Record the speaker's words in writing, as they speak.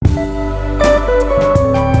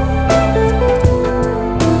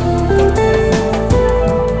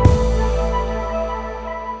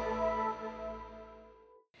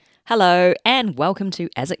Hello and welcome to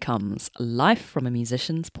As It Comes, life from a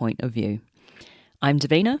musician's point of view. I'm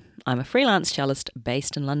Davina, I'm a freelance cellist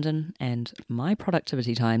based in London and my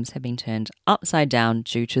productivity times have been turned upside down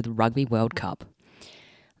due to the Rugby World Cup.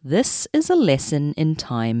 This is a lesson in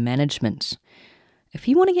time management. If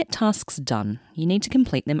you want to get tasks done, you need to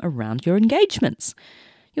complete them around your engagements.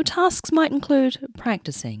 Your tasks might include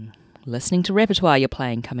practicing, listening to repertoire you're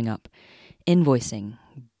playing coming up, invoicing,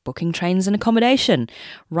 booking trains and accommodation,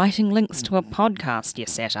 writing links to a podcast you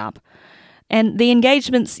set up. And the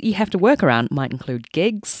engagements you have to work around might include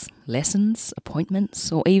gigs, lessons,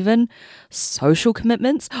 appointments, or even social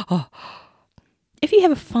commitments. If you have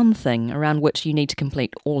a fun thing around which you need to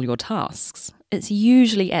complete all your tasks, it's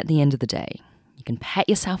usually at the end of the day. You can pat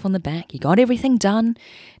yourself on the back, you got everything done,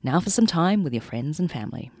 now for some time with your friends and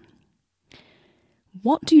family.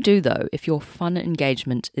 What do you do though if your fun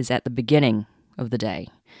engagement is at the beginning of the day?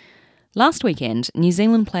 Last weekend, New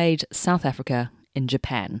Zealand played South Africa in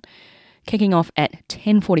Japan, kicking off at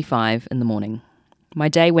 10:45 in the morning. My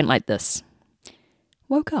day went like this.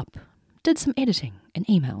 Woke up, did some editing and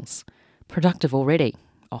emails. Productive already,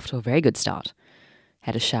 off to a very good start.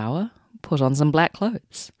 Had a shower, put on some black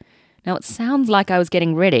clothes. Now it sounds like I was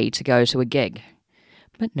getting ready to go to a gig.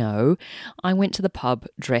 But no, I went to the pub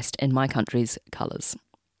dressed in my country's colours.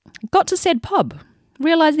 Got to said pub.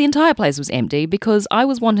 Realised the entire place was empty because I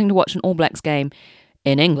was wanting to watch an All Blacks game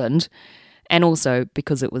in England and also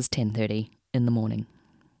because it was 10:30 in the morning.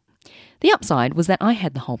 The upside was that I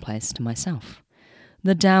had the whole place to myself.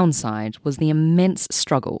 The downside was the immense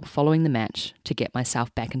struggle following the match to get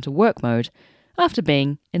myself back into work mode after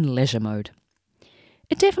being in leisure mode.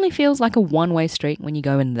 It definitely feels like a one-way street when you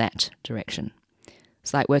go in that direction.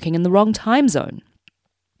 It's like working in the wrong time zone.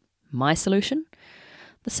 My solution?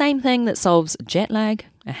 The same thing that solves jet lag,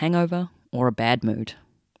 a hangover, or a bad mood.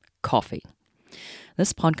 Coffee.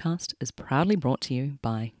 This podcast is proudly brought to you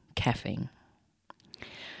by caffeine.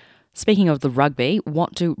 Speaking of the rugby,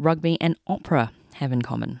 what do rugby and opera have in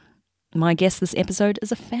common? My guest this episode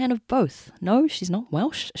is a fan of both. No, she's not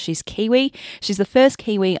Welsh, she's Kiwi. She's the first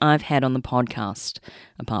Kiwi I've had on the podcast,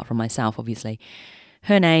 apart from myself, obviously.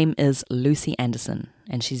 Her name is Lucy Anderson,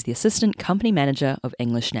 and she's the Assistant Company Manager of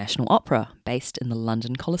English National Opera, based in the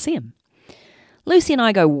London Coliseum. Lucy and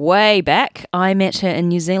I go way back. I met her in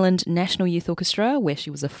New Zealand National Youth Orchestra, where she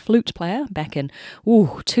was a flute player back in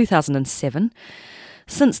 2007.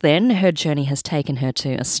 Since then, her journey has taken her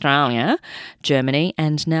to Australia, Germany,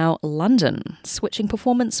 and now London, switching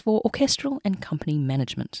performance for orchestral and company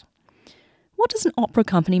management. What does an opera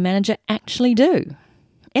company manager actually do?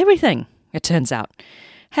 Everything, it turns out.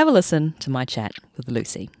 Have a listen to my chat with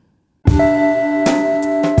Lucy.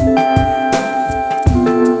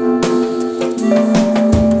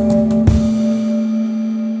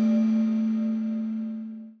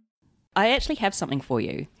 I actually have something for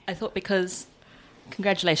you. I thought because,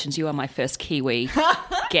 congratulations, you are my first Kiwi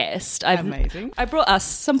guest. Amazing. I brought us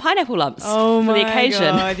some pineapple lumps for the occasion.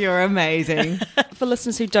 Oh my God, you're amazing. For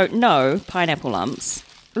listeners who don't know pineapple lumps,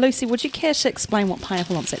 Lucy, would you care to explain what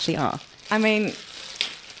pineapple lumps actually are? I mean,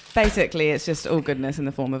 basically it's just all goodness in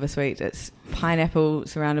the form of a sweet. It's pineapple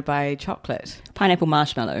surrounded by chocolate. Pineapple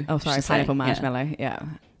marshmallow. Oh, sorry, pineapple marshmallow, yeah.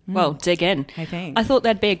 Well, dig in. Hey, thanks. I thought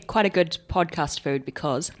that'd be quite a good podcast food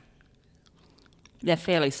because they're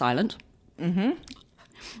fairly silent. Mm-hmm.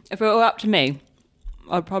 If it were up to me,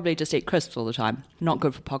 I'd probably just eat crisps all the time. Not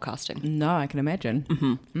good for podcasting. No, I can imagine.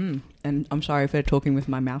 Mm-hmm. And I'm sorry for talking with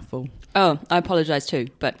my mouth full. Oh, I apologise too,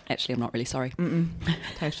 but actually I'm not really sorry.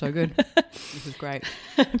 Tastes so good. This is great.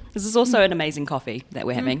 This is also an amazing coffee that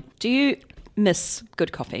we're having. Do you miss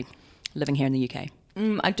good coffee living here in the UK?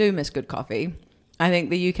 I do miss good coffee. I think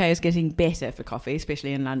the UK is getting better for coffee,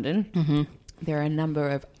 especially in London. Mm-hmm. There are a number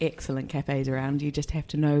of excellent cafes around. You just have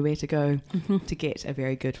to know where to go to get a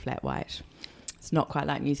very good flat white. It's not quite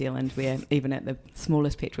like New Zealand, where even at the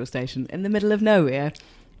smallest petrol station in the middle of nowhere,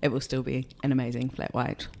 it will still be an amazing flat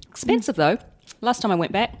white. Expensive though. Last time I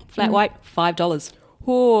went back, flat white, $5.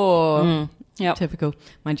 Oh, Yep. typical.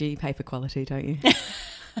 Mind you, you pay for quality, don't you?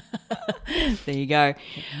 There you go.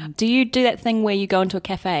 Do you do that thing where you go into a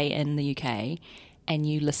cafe in the UK and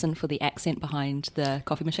you listen for the accent behind the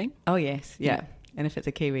coffee machine? Oh, yes. Yeah. And if it's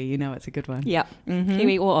a Kiwi, you know it's a good one. Yeah.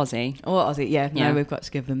 Kiwi or Aussie. Or Aussie, yeah. Yeah. No, we've got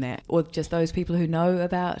to give them that. Or just those people who know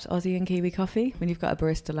about Aussie and Kiwi coffee. When you've got a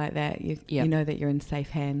barista like that, you know that you're in safe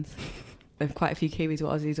hands. There are quite a few Kiwis or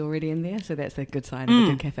Aussies already in there, so that's a good sign of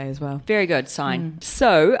a good cafe as well. Very good sign.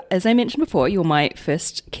 So, as I mentioned before, you're my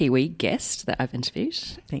first Kiwi guest that I've interviewed.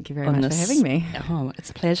 Thank you very much for having me. Oh, it's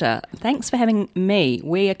a pleasure. Thanks for having me.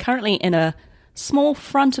 We are currently in a small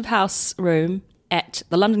front of house room at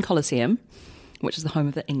the London Coliseum. which is the home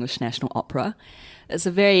of the English National Opera. It's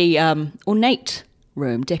a very ornate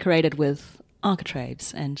room, decorated with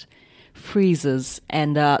architraves and friezes,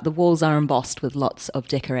 and the walls are embossed with lots of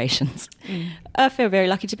decorations. I feel very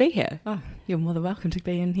lucky to be here. Oh, you're more than welcome to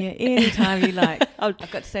be in here anytime you like. I've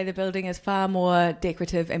got to say the building is far more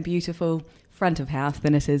decorative and beautiful front of house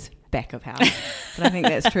than it is back of house. But I think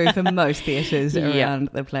that's true for most theatres around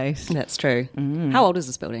the place. That's true. How old is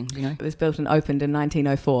this building, do you know? It was built and opened in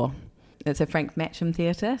 1904. It's a Frank Matcham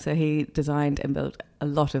theatre, so he designed and built a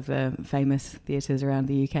lot of the famous theatres around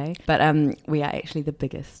the UK. But we are actually the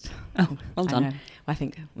biggest. Oh, well done. I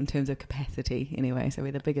think in terms of capacity anyway, so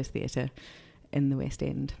we're the biggest theatre in the West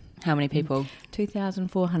End. How many people?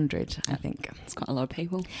 2,400, I think. It's quite a lot of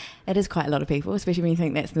people. It is quite a lot of people, especially when you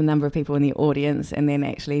think that's the number of people in the audience, and then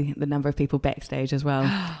actually the number of people backstage as well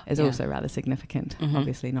is also rather significant.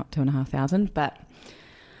 Obviously not 2,500, but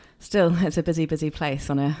still, it's a busy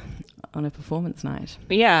place on a performance night.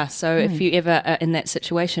 Yeah, so if you ever are in that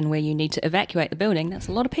situation where you need to evacuate the building, that's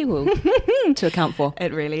a lot of people to account for.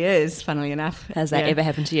 It really is, funnily enough. Has that ever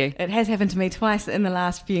happened to you? It has happened to me twice in the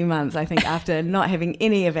last few months, I think, after not having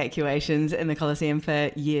any evacuations in the Coliseum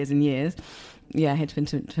for years and years. Yeah, it had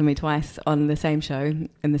happened to me twice on the same show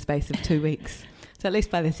in the space of 2 weeks. So at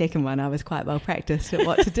least by the second one, I was quite well practiced at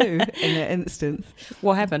what to do in that instance.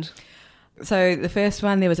 What happened? So the first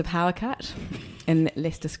one, there was a power cut in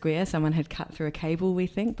Leicester Square. Someone had cut through a cable, we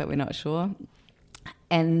think, but we're not sure.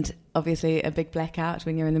 And obviously a big blackout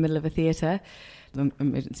when you're in the middle of a theatre. The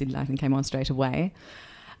emergency lighting came on straight away.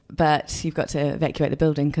 But you've got to evacuate the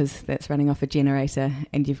building because that's running off a generator,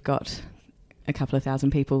 and you've got a couple of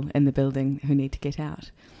thousand people in the building who need to get out.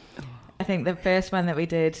 Oh. I think the first one that we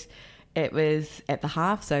did, it was at the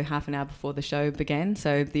half, so half an hour before the show began.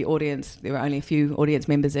 So the audience, there were only a few audience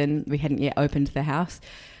members in. We hadn't yet opened the house.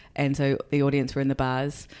 And so the audience were in the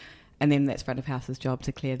bars. And then that's front of house's job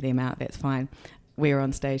to clear them out. That's fine. We were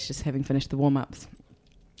on stage just having finished the warm-ups.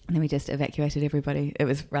 And then we just evacuated everybody. It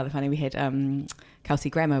was rather funny. We had Kelsey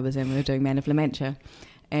Grammer was in. We were doing Man of La Mancha.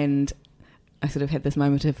 And I sort of had this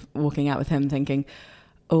moment of walking out with him thinking,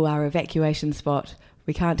 oh, our evacuation spot,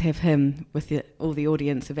 we can't have him with all the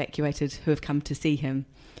audience evacuated who have come to see him.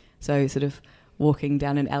 So sort of walking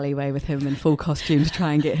down an alleyway with him in full costume to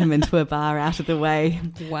try and get him into a bar out of the way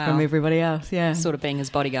from everybody else. Yeah, sort of being his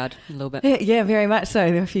bodyguard a little bit. Yeah, very much so.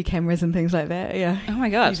 There were a few cameras and things like that. Yeah. Oh my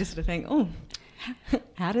God. You just sort of think, oh,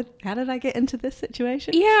 how did I get into this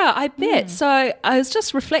situation? Yeah, I bet. So I was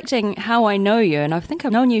just reflecting how I know you, and I think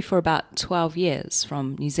I've known you for about 12 years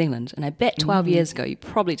from New Zealand, and I bet 12 years ago you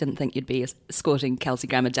probably didn't think you'd be escorting Kelsey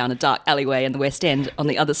Grammer down a dark alleyway in the West End on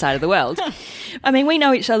the other side of the world. I mean, we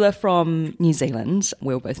know each other from New Zealand.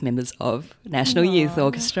 We're both members of National Youth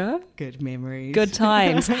Orchestra. Good memories. Good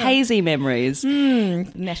times. Hazy memories.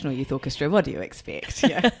 National Youth Orchestra, what do you expect?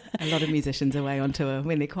 Yeah. A lot of musicians away on tour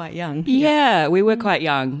when they're quite young. Yeah, we were quite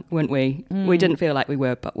young, weren't we? We didn't feel like we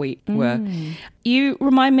were, but we were. You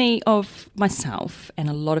remind me of myself and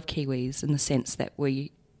a lot of Kiwis in the sense that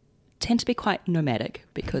we tend to be quite nomadic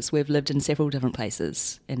because we've lived in several different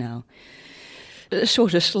places in our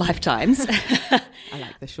shortish lifetimes. I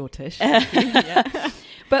like the shortish. Yeah.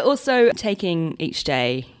 But also taking each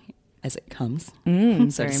day as it comes,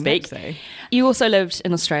 so to speak. So. You also lived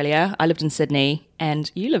in Australia. I lived in Sydney, and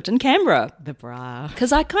you lived in Canberra. The bra.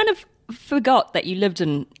 Because I kind of forgot that you lived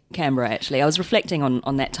in Canberra, actually. I was reflecting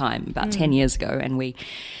on that time about 10 years ago, and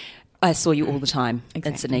I saw you all the time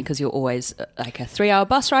in Sydney because you're always like a 3-hour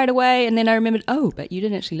bus ride away. And then I remembered, but you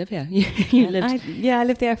didn't actually live here. I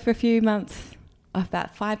lived there for a few months.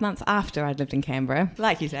 About 5 months after I'd lived in Canberra.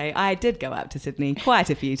 Like you say, I did go up to Sydney quite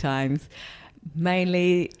a few times,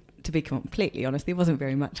 mainly, to be completely honest, there wasn't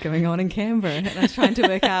very much going on in Canberra. And I was trying to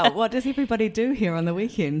work out, what does everybody do here on the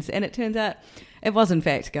weekends? And it turns out it was, in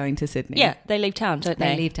fact, going to Sydney. Yeah, they leave town, don't they?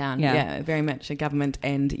 They leave town, yeah, very much a government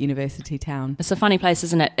and university town. It's a funny place,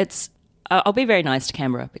 isn't it? I'll be very nice to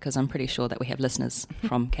Canberra because I'm pretty sure that we have listeners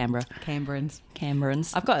from Canberra.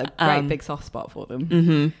 Canberrans. I've got a great big soft spot for them.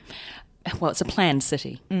 Mm-hmm. Well, it's a planned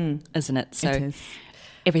city, isn't it? So it is.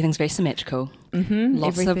 Everything's very symmetrical.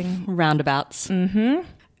 Lots of roundabouts.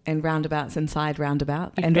 And roundabouts inside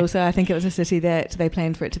roundabouts. And also I think it was a city that they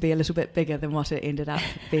planned for it to be a little bit bigger than what it ended up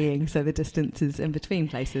being. So the distances in between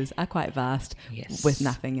places are quite vast, with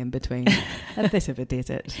nothing in between. A bit of a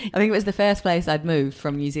desert. I think it was the first place I'd moved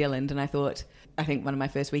from New Zealand, and I think one of my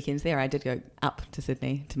first weekends there, I did go up to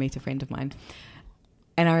Sydney to meet a friend of mine.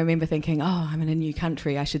 And I remember thinking, I'm in a new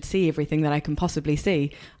country. I should see everything that I can possibly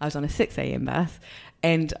see. I was on a 6 a.m. bus,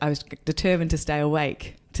 and I was determined to stay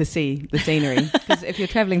awake to see the scenery. Because if you're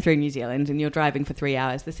travelling through New Zealand and you're driving for 3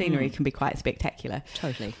 hours, the scenery can be quite spectacular.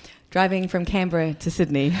 Totally. Driving from Canberra to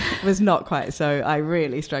Sydney was not quite so. I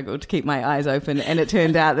really struggled to keep my eyes open, and it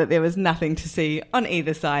turned out that there was nothing to see on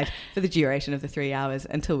either side for the duration of the 3 hours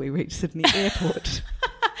until we reached Sydney Airport.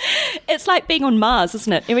 It's like being on Mars,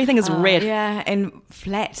 isn't it? Everything is red. Yeah, and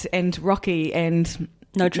flat and rocky and...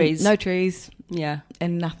 No trees. No trees. Yeah.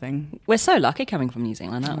 And nothing. We're so lucky coming from New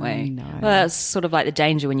Zealand, aren't we? I know. Well, that's sort of like the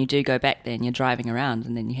danger when you do go back there and you're driving around,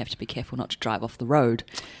 and then you have to be careful not to drive off the road,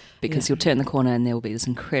 because you'll turn the corner and there will be this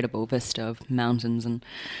incredible vista of mountains and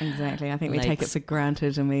exactly. I think lakes. We take it for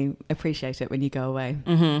granted and we appreciate it when you go away.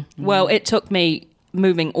 Mm-hmm. Well, it took me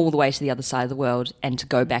moving all the way to the other side of the world and to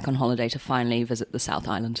go back on holiday to finally visit the South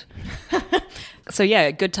Island. So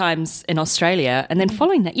yeah, good times in Australia, and then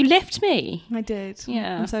following that you left me. I did.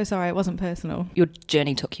 Yeah. I'm so sorry, it wasn't personal. Your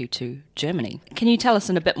journey took you to Germany. Can you tell us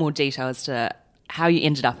in a bit more detail as to how you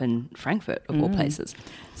ended up in Frankfurt, of all places?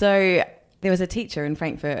 So there was a teacher in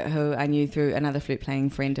Frankfurt who I knew through another flute playing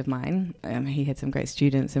friend of mine. He had some great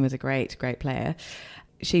students and was a great player.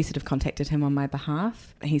 She sort of contacted him on my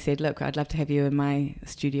behalf. He said, look, I'd love to have you in my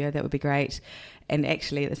studio. That would be great. And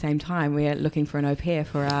actually, at the same time, we're looking for an au pair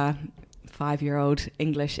for our 5-year-old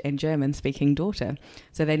English and German speaking daughter.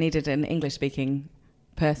 So they needed an English speaking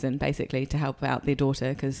person basically to help out their daughter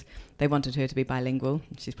because they wanted her to be bilingual.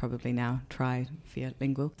 She's probably now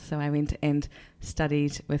trilingual. So I went and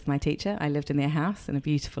studied with my teacher. I lived in their house in a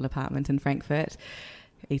beautiful apartment in Frankfurt,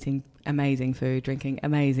 eating amazing food, drinking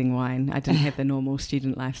amazing wine. I didn't have the normal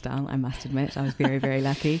student lifestyle, I must admit. I was very, very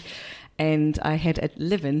lucky. And I had a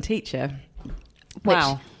live-in teacher.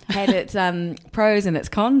 Wow. Had its pros and its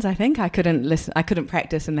cons, I think. I couldn't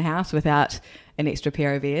practice in the house without an extra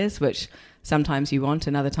pair of ears, which sometimes you want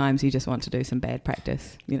and other times you just want to do some bad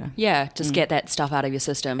practice, you know. Yeah, just get that stuff out of your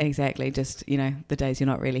system. Exactly, just, you know, the days you're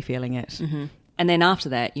not really feeling it. Mm-hmm. And then after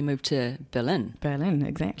that, you moved to Berlin. Berlin,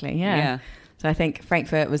 exactly, yeah. So I think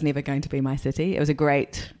Frankfurt was never going to be my city. It was a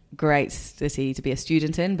great city to be a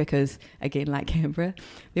student in because, again, like Canberra,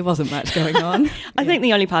 there wasn't much going on. I think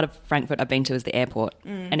the only part of Frankfurt I've been to is the airport,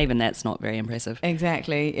 and even that's not very impressive.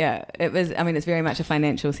 Exactly, yeah. It's very much a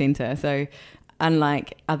financial centre, so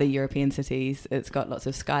unlike other European cities, it's got lots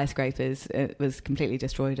of skyscrapers. It was completely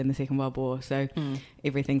destroyed in the Second World War, so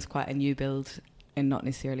everything's quite a new build and not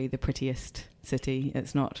necessarily the prettiest city.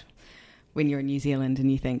 It's not... When you're in New Zealand and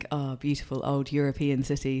you think, oh, beautiful old European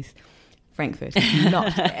cities, Frankfurt is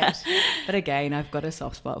not that. But again, I've got a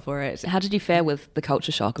soft spot for it. How did you fare with the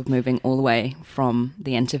culture shock of moving all the way from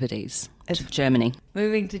the Antipodes to Germany?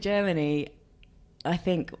 Moving to Germany, I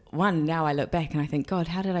think, now I look back and I think, God,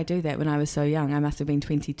 how did I do that when I was so young? I must have been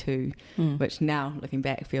 22, which now, looking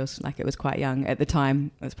back, feels like it was quite young. At the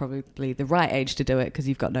time, it was probably the right age to do it because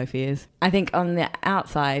you've got no fears. I think on the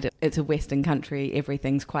outside, it's a Western country.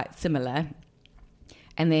 Everything's quite similar.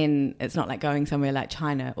 And then it's not like going somewhere like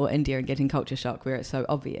China or India and getting culture shock where it's so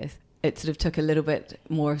obvious. It sort of took a little bit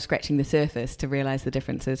more scratching the surface to realise the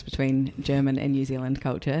differences between German and New Zealand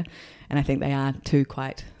culture. And I think they are two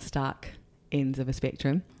quite stark ends of a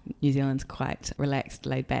spectrum. New Zealand's quite relaxed,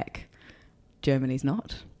 laid back. Germany's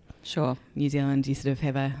not. Sure. New Zealand, you sort of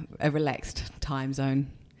have a relaxed time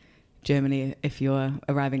zone. Germany, if you're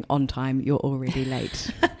arriving on time, you're already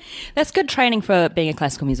late. That's good training for being a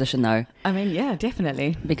classical musician, though. I mean, yeah,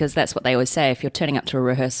 definitely. Because that's what they always say. If you're turning up to a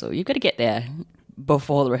rehearsal, you've got to get there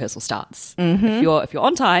before the rehearsal starts. Mm-hmm. If you're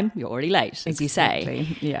on time, you're already late, as you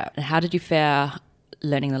say. Yeah. How did you fare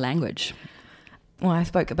learning the language? Well, I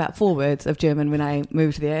spoke about 4 words of German when I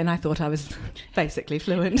moved there, and I thought I was basically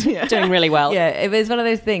fluent. Yeah. Doing really well. Yeah, it was one of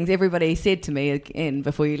those things everybody said to me again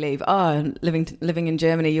before you leave, oh, living in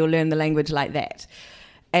Germany, you'll learn the language like that.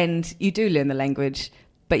 And you do learn the language,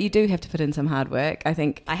 but you do have to put in some hard work. I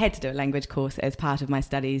think I had to do a language course as part of my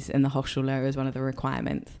studies in the Hochschule as one of the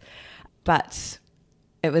requirements. But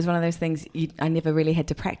it was one of those things I never really had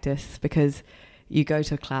to practice because... You go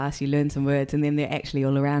to a class, you learn some words, and then they're actually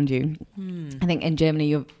all around you. I think in Germany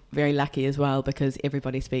you're very lucky as well because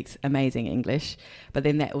everybody speaks amazing English, but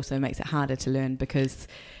then that also makes it harder to learn because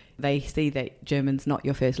they see that German's not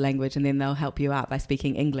your first language and then they'll help you out by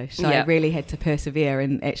speaking English. So I really had to persevere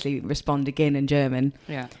and actually respond again in German.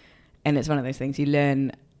 Yeah. And it's one of those things you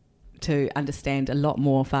learn to understand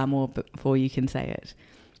far more before you can say it.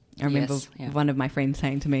 I remember one of my friends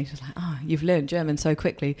saying to me, she's like, oh, you've learned German so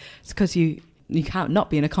quickly. It's because you can't not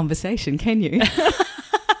be in a conversation, can you?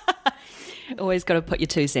 Always got to put your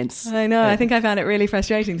 2 cents. I know. I think I found it really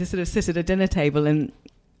frustrating to sort of sit at a dinner table, and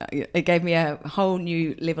it gave me a whole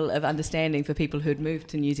new level of understanding for people who'd moved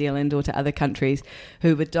to New Zealand or to other countries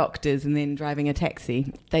who were doctors and then driving a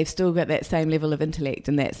taxi. They've still got that same level of intellect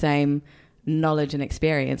and that same knowledge and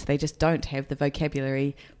experience. They just don't have the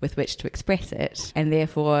vocabulary with which to express it, and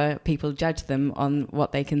therefore people judge them on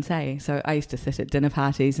what they can say. So I used to sit at dinner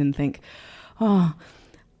parties and think, oh,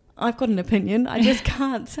 I've got an opinion, I just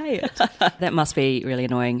can't say it. That must be really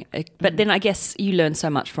annoying. But then I guess you learn so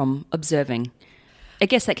much from observing. I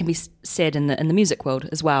guess that can be said in the music world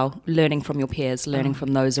as well, learning from your peers, learning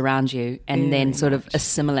from those around you, and then sort of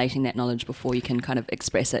assimilating that knowledge before you can kind of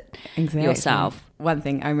express it yourself. One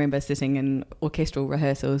thing, I remember sitting in orchestral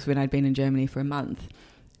rehearsals when I'd been in Germany for a month,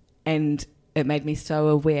 and it made me so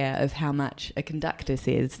aware of how much a conductor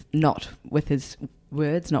says, not with his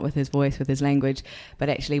words, not with his voice, with his language, but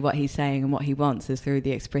actually what he's saying and what he wants is through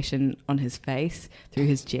the expression on his face, through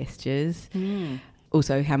his gestures.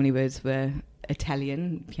 Also, how many words were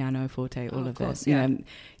Italian, piano, forte, all of course, this.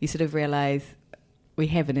 You sort of realise we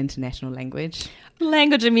have an international language.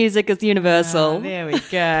 Language and music is universal. There we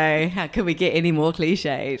go. How could we get any more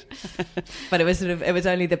cliched? But it was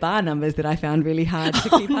only the bar numbers that I found really hard to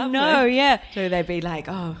keep up with. Yeah. So they'd be like,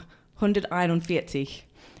 141.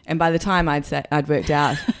 And by the time I'd worked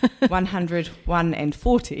out 101 and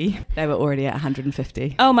 40, they were already at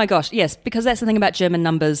 150. Oh my gosh, yes, because that's the thing about German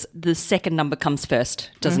numbers. The second number comes first,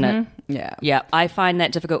 doesn't it? Yeah. Yeah, I find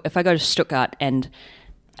that difficult. If I go to Stuttgart and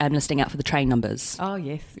I'm listening out for the train numbers. Oh,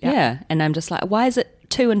 yes. Yeah, and I'm just like, why is it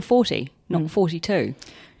 2 and 40, not 42?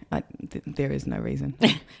 There is no reason.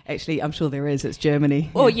 Actually, I'm sure there is. It's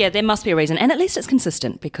Germany. Oh, yeah, there must be a reason. And at least it's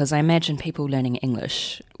consistent, because I imagine people learning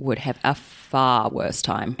English would have a far worse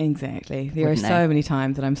time. Exactly. There are so many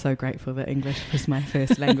times that I'm so grateful that English was my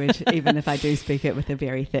first language, even if I do speak it with a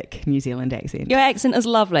very thick New Zealand accent. Your accent is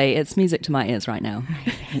lovely. It's music to my ears right now.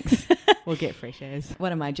 Thanks. We'll get fresh airs.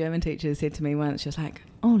 One of my German teachers said to me once, she was like,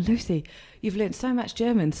 oh, Lucy, you've learned so much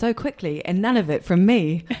German so quickly and none of it from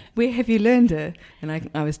me. Where have you learned it? And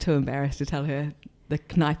I was too embarrassed to tell her the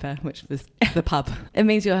Kneipe, which was the pub. It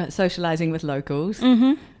means you're socialising with locals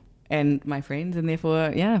and my friends, and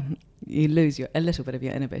therefore, you lose a little bit of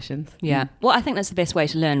your inhibitions. Yeah. Well, I think that's the best way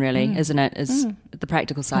to learn, really, isn't it? Is the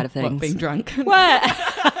practical side of things. What, being drunk? What?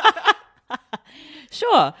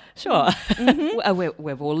 Sure.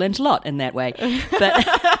 We've all learnt a lot in that way.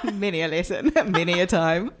 But many a lesson, many a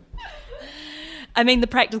time. I mean, the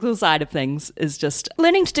practical side of things is just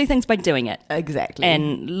learning to do things by doing it. Exactly.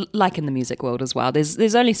 And like in the music world as well,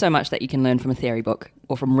 there's only so much that you can learn from a theory book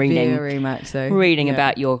or from reading. Very much so. Reading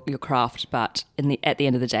about your craft, but at the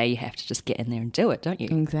end of the day, you have to just get in there and do it, don't you?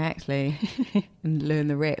 Exactly. And learn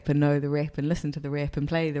the rap and know the rap and listen to the rap and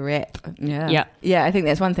play the rap. Yeah. Yeah, I think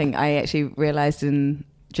that's one thing I actually realised in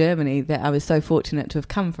Germany, that I was so fortunate to have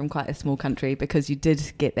come from quite a small country, because you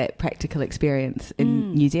did get that practical experience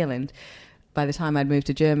in New Zealand. By the time I'd moved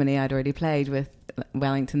to Germany, I'd already played with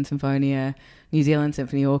Wellington Sinfonia, New Zealand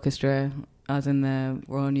Symphony Orchestra. I was in the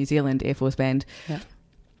Royal New Zealand Air Force Band. Yeah.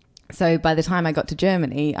 So by the time I got to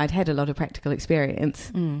Germany, I'd had a lot of practical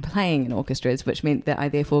experience playing in orchestras, which meant that I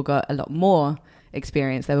therefore got a lot more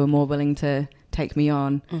experience. They were more willing to take me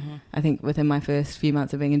on. I think within my first few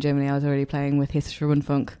months of being in Germany, I was already playing with Hessische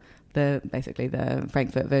Rundfunk, basically the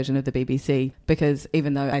Frankfurt version of the BBC, because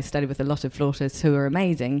even though I studied with a lot of flautists who were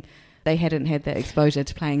amazing, they hadn't had that exposure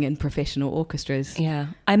to playing in professional orchestras. Yeah.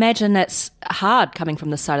 I imagine that's hard coming from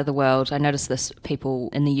this side of the world. I notice this, people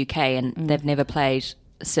in the UK, and they've never played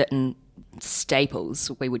certain staples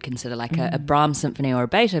we would consider, like a Brahms symphony or a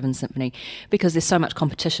Beethoven symphony, because there's so much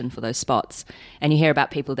competition for those spots. And you hear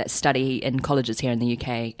about people that study in colleges here in the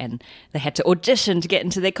UK and they had to audition to get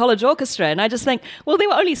into their college orchestra, and I just think, well, there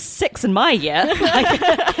were only 6 in my year.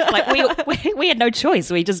 We had no choice,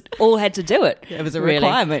 we just all had to do it. It was a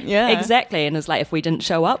requirement. Yeah, exactly. And it's like, if we didn't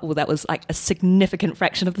show up, well, that was like a significant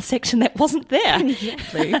fraction of the section that wasn't there.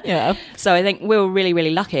 Exactly. Yeah. So I think we were really,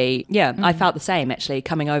 really lucky. I felt the same actually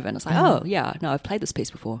coming over, and it's like, oh yeah, no, I've played this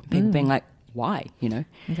piece before. People being like, why,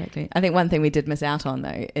 Exactly. I think one thing we did miss out on,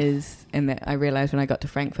 though, is, and that I realised when I got to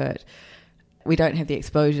Frankfurt, we don't have the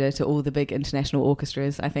exposure to all the big international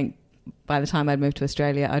orchestras. I think by the time I'd moved to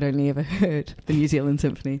Australia, I'd only ever heard the New Zealand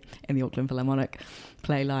Symphony and the Auckland Philharmonic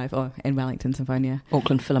play live, and Wellington Sinfonia.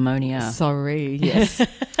 Auckland Philharmonia. Sorry, yes.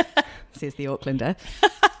 Says the Aucklander.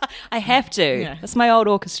 I have to. Yeah. That's my old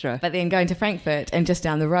orchestra. But then going to Frankfurt, and just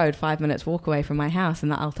down the road, 5 minutes walk away from my house in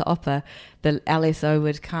the Alte Oper, the LSO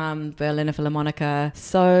would come, Berliner Philharmoniker,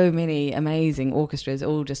 so many amazing orchestras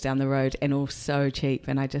all just down the road, and all so cheap.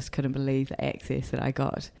 And I just couldn't believe the access that I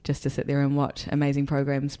got just to sit there and watch amazing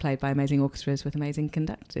programs played by amazing orchestras with amazing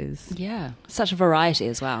conductors. Yeah, such a variety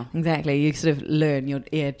as well. Exactly. You sort of learn, your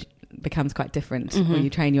ear becomes quite different, or you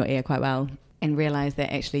train your ear quite well. and realised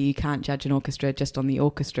that actually you can't judge an orchestra just on the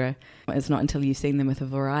orchestra. It's not until you've seen them with a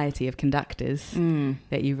variety of conductors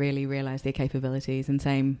that you really realise their capabilities. And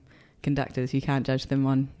same conductors, you can't judge them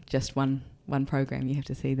on just one program. You have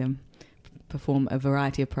to see them perform a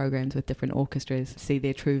variety of programs with different orchestras, see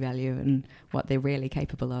their true value and what they're really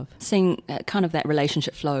capable of. Seeing kind of that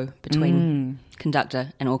relationship flow between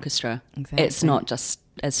conductor and orchestra. Exactly. It's not just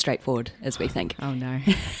as straightforward as we think. Oh no.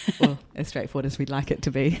 Well, as straightforward as we'd like it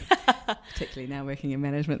to be. Particularly now working in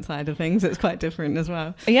management side of things, it's quite different as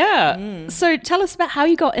well. Yeah. So tell us about how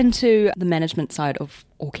you got into the management side of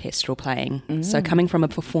orchestral playing. So coming from a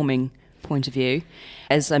performing point of view,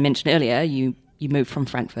 as I mentioned earlier, you moved from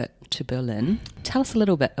Frankfurt to Berlin. Tell us a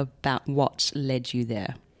little bit about what led you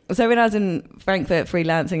there. So when I was in Frankfurt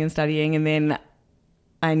freelancing and studying, and then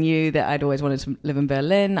I knew that I'd always wanted to live in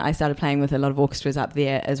Berlin, I started playing with a lot of orchestras up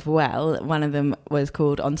there as well. One of them was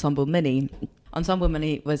called Ensemble Mini. Ensemble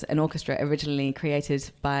Mini was an orchestra originally created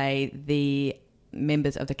by the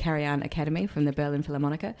members of the Karajan Academy from the Berlin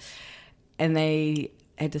Philharmoniker, and they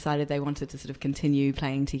had decided they wanted to sort of continue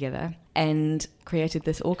playing together and created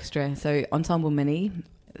this orchestra. So Ensemble Mini,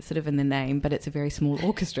 sort of in the name, but it's a very small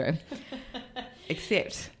orchestra.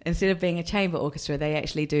 Except instead of being a chamber orchestra, they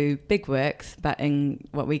actually do big works, but in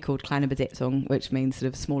what we called Kleine Besetzung, which means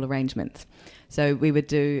sort of small arrangements. So we would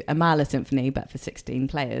do a Mahler symphony, but for 16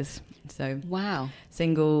 players. So wow,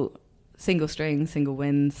 single string, single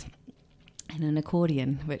winds, and an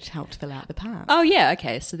accordion, which helped fill out the part. Oh yeah,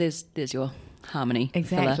 okay. So there's your harmony.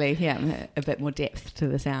 Exactly, yeah, a bit more depth to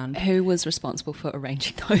the sound. Who was responsible for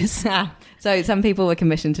arranging those? So some people were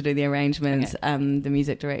commissioned to do the arrangements. Okay. The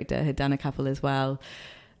music director had done a couple as well.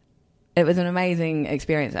 It was an amazing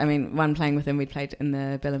experience. I mean, one, playing with them, we'd played in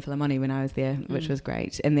the Berlin Philharmonie when I was there, which was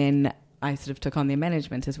great. And then I sort of took on their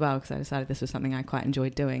management as well, because I decided this was something I quite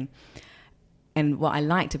enjoyed doing. And what I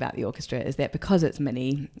liked about the orchestra is that because it's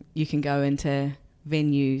mini, you can go into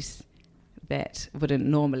venues that wouldn't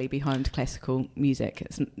normally be home to classical music.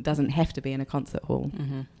 It doesn't have to be in a concert hall.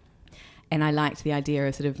 Mm-hmm. And I liked the idea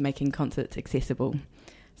of sort of making concerts accessible.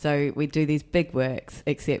 So we'd do these big works,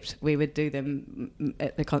 except we would do them,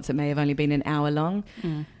 the concert may have only been an hour long.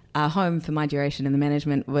 Our home for my duration in the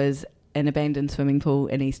management was an abandoned swimming pool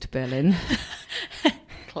in East Berlin.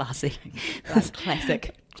 Classy. That's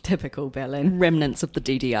classic. Typical Berlin. Remnants of the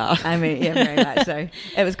DDR. I mean, yeah, very much so.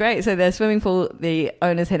 It was great. So the swimming pool, the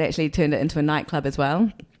owners had actually turned it into a nightclub as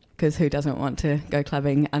well, because who doesn't want to go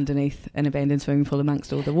clubbing underneath an abandoned swimming pool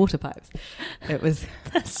amongst all the water pipes? It was,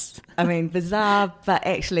 I mean, bizarre, but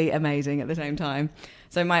actually amazing at the same time.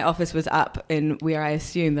 So my office was up in where I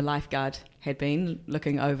assume the lifeguard had been,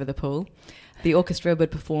 looking over the pool. The orchestra would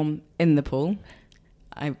perform in the pool.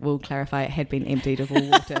 I will clarify, it had been emptied of all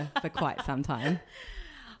water for quite some time.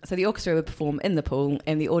 So the orchestra would perform in the pool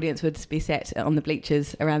and the audience would be sat on the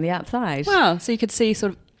bleachers around the outside. Wow, so you could see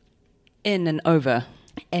sort of in and over.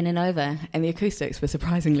 In and over. And the acoustics were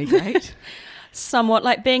surprisingly great. Somewhat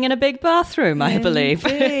like being in a big bathroom, I believe.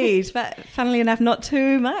 Indeed, but funnily enough, not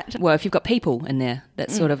too much. Well, if you've got people in there, that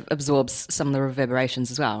sort of absorbs some of the reverberations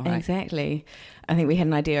as well, right? Exactly. I think we had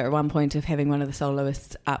an idea at one point of having one of the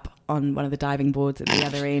soloists up on one of the diving boards at the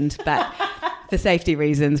other end, but for safety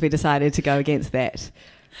reasons, we decided to go against that.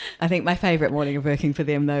 I think my favourite morning of working for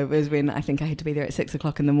them, though, was when I think I had to be there at 6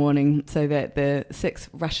 o'clock in the morning so that the 6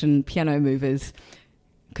 Russian piano movers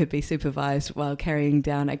could be supervised while carrying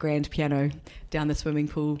down a grand piano down the swimming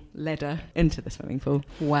pool ladder into the swimming pool.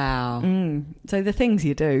 Wow. So the things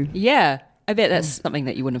you do. Yeah. I bet that's something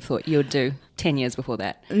that you wouldn't have thought you would do 10 years before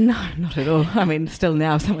that. No, not at all. I mean, still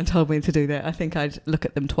now, if someone told me to do that, I think I'd look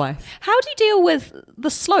at them twice. How do you deal with the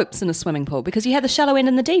slopes in a swimming pool? Because you had the shallow end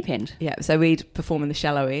and the deep end. Yeah, so we'd perform in the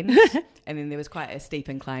shallow end, and then there was quite a steep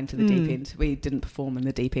incline to the deep end. We didn't perform in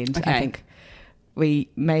the deep end. Okay. I think we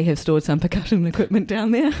may have stored some percussion equipment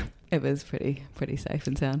down there. It was pretty safe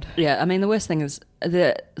and sound. Yeah, I mean, the worst thing is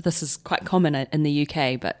this is quite common in the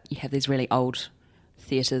UK, but you have these really old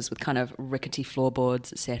theatres with kind of rickety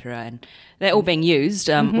floorboards, etc., and they're all being used,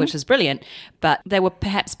 which is brilliant, but they were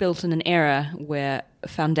perhaps built in an era where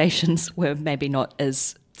foundations were maybe not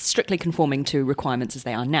as strictly conforming to requirements as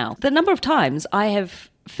they are now. The number of times I have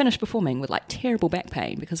finished performing with like terrible back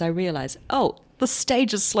pain because I realise, oh, the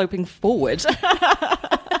stage is sloping forward.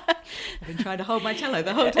 I've been trying to hold my cello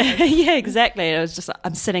the whole time. Yeah, exactly. And it was just,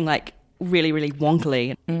 I'm sitting like really, really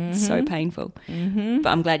wonkily. It's so painful. But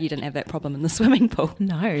I'm glad you didn't have that problem in the swimming pool.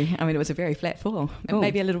 No, I mean, it was a very flat floor, and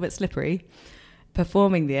maybe a little bit slippery.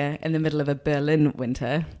 Performing there in the middle of a Berlin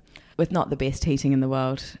winter with not the best heating in the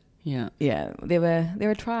world. Yeah. Yeah, there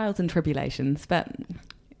were trials and tribulations, but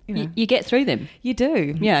You get through them. You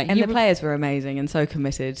do. Yeah. And the players were amazing and so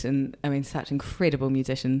committed, and I mean, such incredible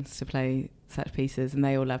musicians to play such pieces, and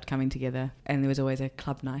they all loved coming together. And there was always a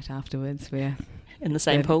club night afterwards where... In the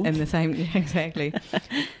same pool? In the same, yeah, exactly.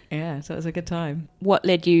 Yeah, so it was a good time. What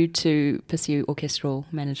led you to pursue orchestral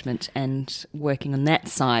management and working on that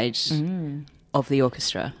side of the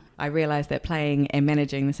orchestra? I realised that playing and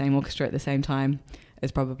managing the same orchestra at the same time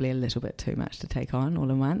is probably a little bit too much to take on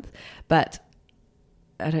all in once. But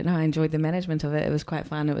I don't know, I enjoyed the management of it. It was quite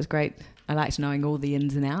fun. It was great. I liked knowing all the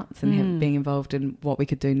ins and outs and being involved in what we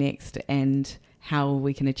could do next and how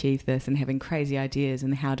we can achieve this, and having crazy ideas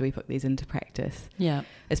and how do we put these into practice. Yeah.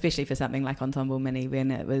 Especially for something like Ensemble Mini, when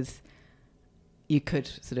it was, you could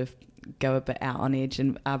sort of go a bit out on edge,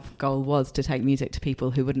 and our goal was to take music to people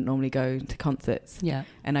who wouldn't normally go to concerts. Yeah.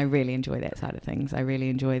 And I really enjoy that side of things. I really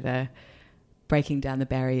enjoy the breaking down the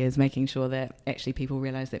barriers, making sure that actually people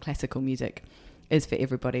realise that classical music is for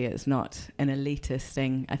everybody. It's not an elitist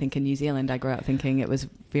thing. I think in New Zealand I grew up thinking it was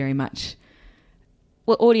very much...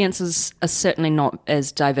 Well, audiences are certainly not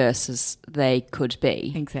as diverse as they could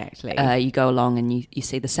be. Exactly. You go along and you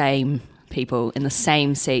see the same people in the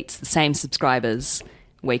same seats, the same subscribers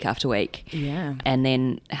week after week. Yeah. And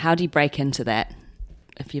then how do you break into that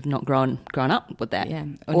if you've not grown up with that? Yeah.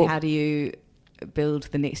 And how do you build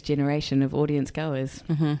the next generation of audience goers?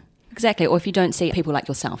 Mm-hmm. Exactly. Or if you don't see people like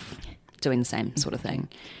yourself doing the same sort of thing.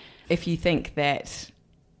 If you think that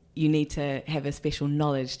you need to have a special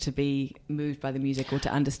knowledge to be moved by the music or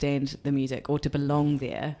to understand the music or to belong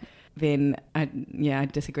there, then I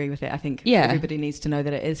disagree with it. I think everybody needs to know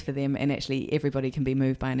that it is for them, and actually everybody can be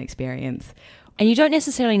moved by an experience. And you don't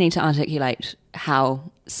necessarily need to articulate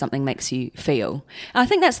how something makes you feel. And I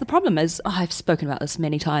think that's the problem is, I've spoken about this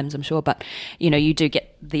many times, I'm sure, but you do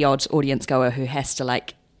get the odd audience goer who has to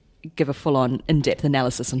give a full-on in-depth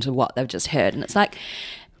analysis into what they've just heard. And it's like,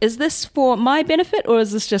 is this for my benefit or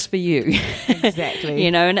is this just for you? Exactly.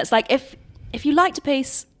 And it's like, if you liked a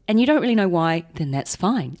piece and you don't really know why, then that's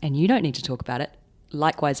fine. And you don't need to talk about it.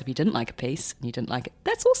 Likewise, if you didn't like a piece and you didn't like it,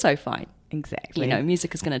 that's also fine. Exactly.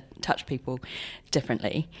 Music is going to touch people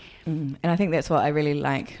differently. And I think that's what I really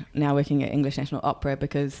like now working at English National Opera,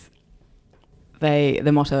 because the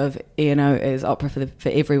motto of E&O is opera for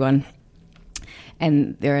everyone.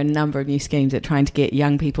 And there are a number of new schemes at trying to get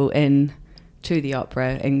young people in to the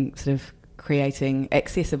opera and sort of creating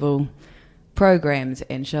accessible programs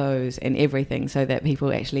and shows and everything so that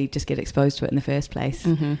people actually just get exposed to it in the first place.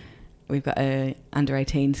 Mm-hmm. We've got a under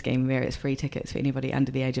 18 scheme where it's free tickets for anybody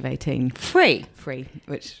under the age of 18. Free,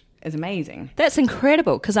 which is amazing. That's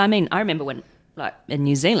incredible, because I remember when, in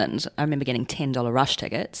New Zealand, I remember getting $10 rush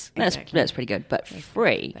tickets. Exactly. That's pretty good, but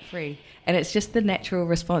free. And it's just the natural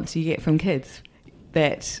response you get from kids.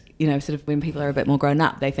 That, sort of when people are a bit more grown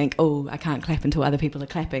up, they think, oh, I can't clap until other people are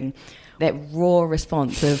clapping. That raw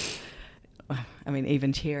response of,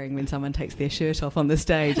 even cheering when someone takes their shirt off on the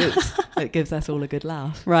stage, it gives us all a good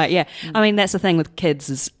laugh. Right, yeah. That's the thing with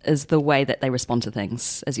kids is the way that they respond to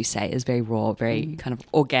things, as you say, is very raw, very kind of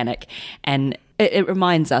organic. And it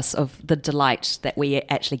reminds us of the delight that we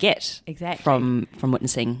actually get from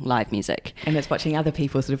witnessing live music. And it's watching other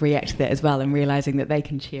people sort of react to that as well and realising that they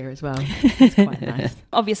can cheer as well. It's quite nice.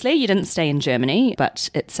 Obviously, you didn't stay in Germany, but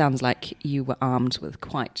it sounds like you were armed with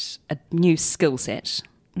quite a new skill set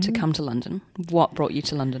to come to London. What brought you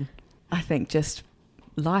to London? I think just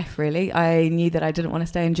life, really. I knew that I didn't want to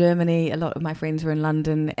stay in Germany. A lot of my friends were in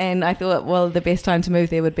London, and I thought, well, the best time to move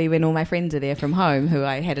there would be when all my friends are there from home, who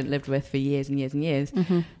I hadn't lived with for years and years and years.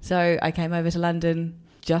 Mm-hmm. So I came over to London,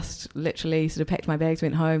 just literally sort of packed my bags,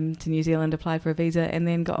 went home to New Zealand, applied for a visa, and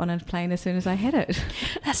then got on a plane as soon as I had it.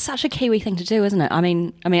 That's such a Kiwi thing to do, isn't it?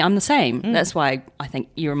 I'm the same. That's why I think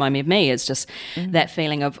you remind me of me. It's just that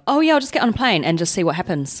feeling of, oh yeah, I'll just get on a plane and just see what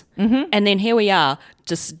happens. Mm-hmm. And then here we are,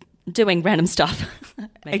 just doing random stuff,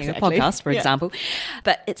 making a podcast, for example.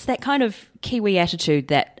 But it's that kind of Kiwi attitude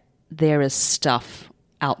that there is stuff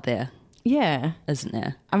out there. Yeah. Isn't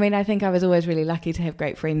there? I think I was always really lucky to have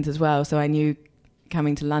great friends as well. So I knew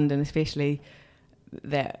coming to London especially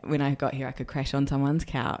that when I got here I could crash on someone's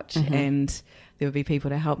couch and there would be people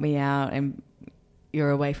to help me out, and you're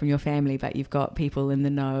away from your family but you've got people in the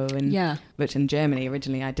know, and which in Germany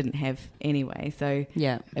originally I didn't have anyway, so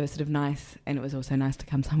it was sort of nice. And it was also nice to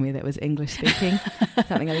come somewhere that was English speaking,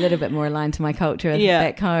 something a little bit more aligned to my culture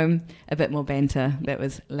back home, a bit more banter that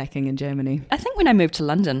was lacking in Germany. I think when I moved to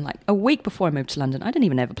London, a week before I moved to London, I didn't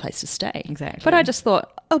even have a place to stay. Exactly. But I just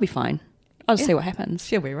thought, I'll be fine. I'll just see what happens.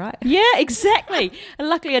 She'll be right. Yeah, exactly. And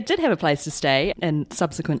luckily I did have a place to stay, and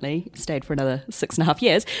subsequently stayed for another 6.5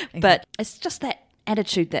 years. Exactly. But it's just that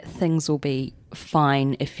attitude that things will be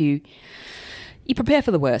fine if you you prepare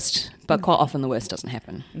for the worst, but quite often the worst doesn't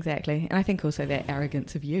happen. Exactly. And I think also that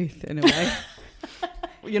arrogance of youth in a way.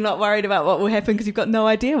 You're not worried about what will happen because you've got no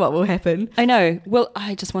idea what will happen. I know. Well,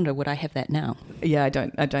 I just wonder, would I have that now? Yeah, I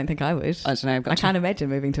don't think I would. I don't know. I can't imagine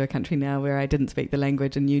moving to a country now where I didn't speak the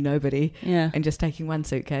language and knew nobody. Yeah. And just taking one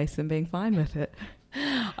suitcase and being fine with it.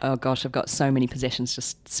 Oh gosh, I've got so many possessions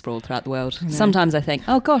just sprawled throughout the world. Sometimes I think,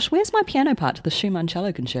 oh gosh, where's my piano part to the Schumann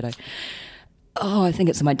cello concerto? Oh, I think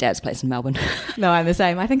it's in my dad's place in Melbourne. No, I'm the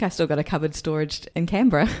same. I think I've still got a cupboard storage in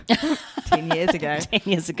Canberra 10 years ago. 10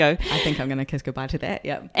 years ago. I think I'm going to kiss goodbye to that,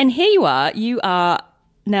 yep. And here you are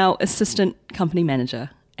now assistant company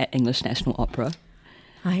manager at English National Opera.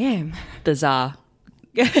 I am. Bizarre.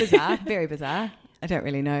 Bizarre, very bizarre. I don't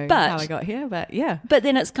really know how I got here, but yeah. But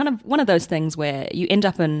then it's kind of one of those things where you end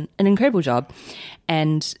up in an incredible job,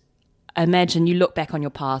 and I imagine you look back on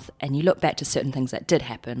your path and you look back to certain things that did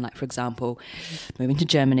happen, like, for example, moving to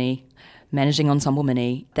Germany, managing Ensemble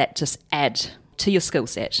Mini, that just add to your skill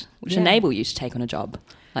set, which enable you to take on a job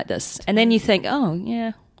like this. And then you think, oh,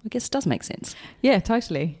 yeah, I guess it does make sense. Yeah,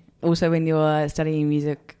 totally. Also, when you're studying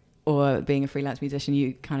music or being a freelance musician,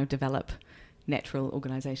 you kind of develop natural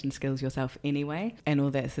organisation skills yourself anyway, and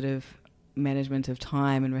all that sort of management of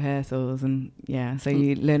time and rehearsals, and so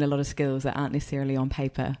you learn a lot of skills that aren't necessarily on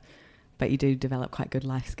paper, but you do develop quite good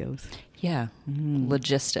life skills. Yeah.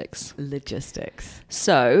 Logistics.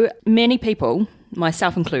 So many people,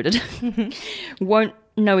 myself included, won't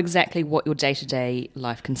know exactly what your day-to-day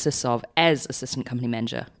life consists of as assistant company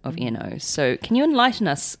manager of E&O. So can you enlighten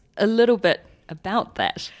us a little bit about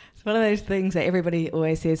that? It's one of those things that everybody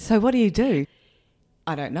always says, so what do you do?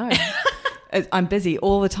 I don't know. I'm busy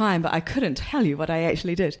all the time, but I couldn't tell you what I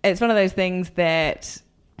actually did. It's one of those things that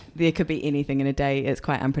there could be anything in a day. It's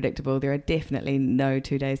quite unpredictable. There are definitely no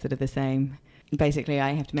 2 days that are the same. Basically, I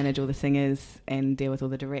have to manage all the singers and deal with all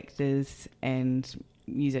the directors and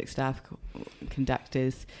music staff,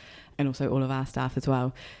 conductors, and also all of our staff as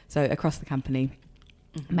well. So across the company,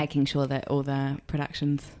 making sure that all the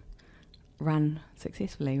productions run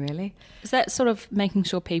successfully, really. Is that sort of making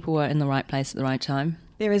sure people are in the right place at the right time?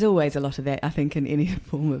 There is always a lot of that, I think, in any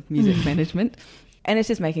form of music management. And it's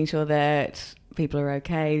just making sure that people are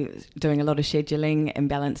okay, doing a lot of scheduling and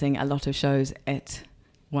balancing a lot of shows at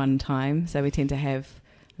one time. So we tend to have,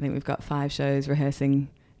 I think we've got 5 shows rehearsing,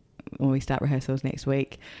 or we start rehearsals next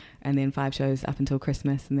week, and then 5 shows up until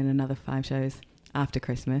Christmas, and then another 5 shows after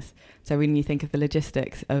Christmas. So when you think of the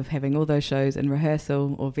logistics of having all those shows in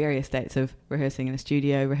rehearsal, or various dates of rehearsing in a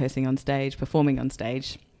studio, rehearsing on stage, performing on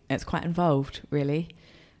stage, it's quite involved, really.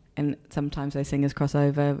 And sometimes those singers cross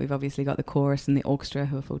over. We've obviously got the chorus and the orchestra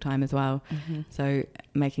who are full-time as well. So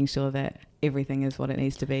making sure that everything is what it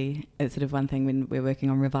needs to be. It's sort of one thing when we're working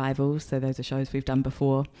on revivals. So those are shows we've done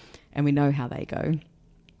before and we know how they go.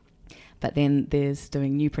 But then there's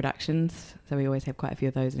doing new productions. So we always have quite a few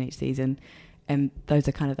of those in each season. And those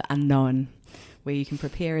are kind of the unknown, where you can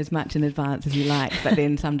prepare as much in advance as you like, but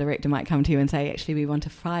then some director might come to you and say, actually, we want a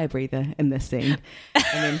fire breather in this scene.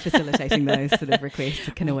 And then facilitating those sort of requests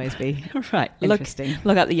can always be interesting.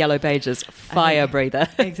 Look up the yellow pages, fire breather.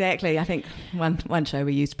 Exactly. I think one show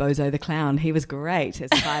we used Bozo the Clown. He was great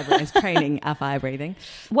as training our fire breathing.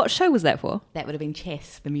 What show was that for? That would have been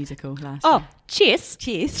Chess, the musical last year.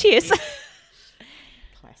 Chess.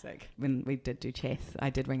 Classic. When we did do Chess, I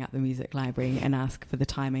did ring up the music library and ask for the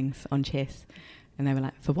timings on Chess. And they were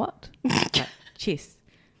like, for what? Like, Chess.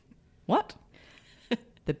 What?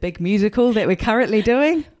 The big musical that we're currently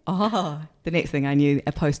doing? Oh. The next thing I knew,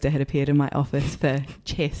 a poster had appeared in my office for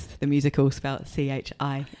Chess, the musical, spelled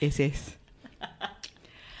CHISS.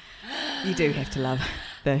 You do have to love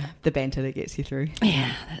the banter that gets you through.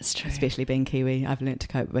 Yeah, that's true. Especially being Kiwi, I've learnt to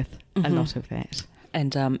cope with a lot of that.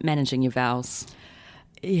 And managing your vowels.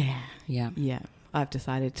 Yeah. I've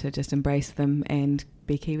decided to just embrace them and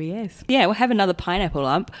be Kiwi as. Yeah, we'll have another pineapple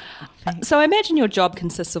lump. So I imagine your job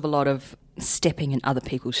consists of a lot of stepping in other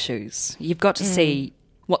people's shoes. You've got to see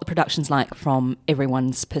what the production's like from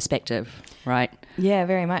everyone's perspective, right? Yeah,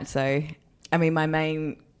 very much so. I mean, my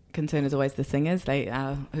main concern is always the singers. They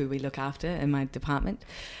are who we look after in my department,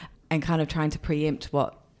 and kind of trying to preempt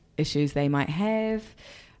what issues they might have,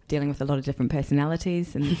 dealing with a lot of different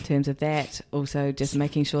personalities in terms of that. Also just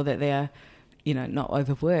making sure that they're, not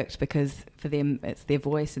overworked, because for them it's their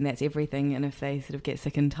voice and that's everything. And if they sort of get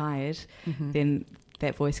sick and tired, then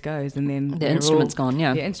that voice goes, and then the instrument's gone.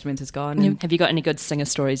 Yeah, the instrument is gone. Have you got any good singer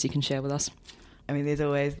stories you can share with us? I mean, there's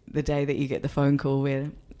always the day that you get the phone call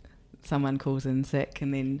where someone calls in sick,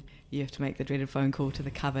 and then you have to make the dreaded phone call to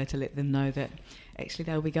the cover to let them know that actually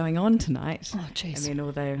they'll be going on tonight. Oh, jeez. And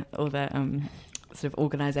then all the sort of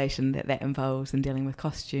organisation that involves, and dealing with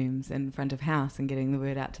costumes and front of house and getting the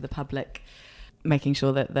word out to the public, making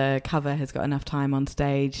sure that the cover has got enough time on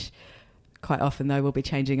stage. Quite often, though, we'll be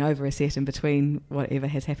changing over a set in between whatever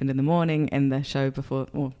has happened in the morning and the show before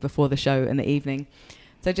the show in the evening.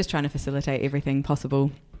 So just trying to facilitate everything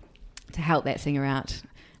possible to help that singer out,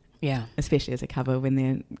 especially as a cover when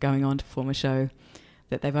they're going on to perform a show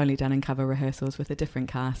that they've only done in cover rehearsals with a different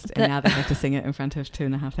cast, and now they have to sing it in front of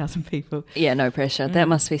 2,500 people. Yeah, no pressure. That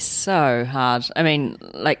must be so hard. I mean,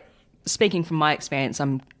 like, speaking from my experience,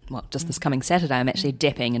 just this coming Saturday, I'm actually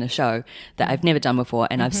depping in a show that I've never done before,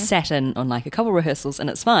 and I've sat in on like a couple rehearsals, and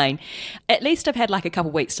it's fine. At least I've had like a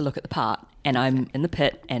couple weeks to look at the part, and I'm in the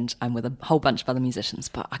pit, and I'm with a whole bunch of other musicians,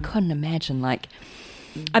 but I couldn't imagine, like,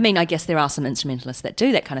 I mean, I guess there are some instrumentalists that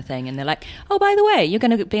do that kind of thing, and they're like, oh, by the way, you're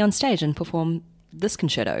going to be on stage and perform this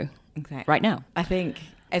concerto right now. I think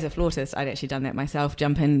as a flautist, I'd actually done that myself,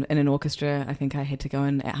 jump in an orchestra. I think I had to go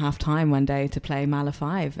in at half time one day to play Mahler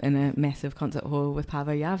 5 in a massive concert hall with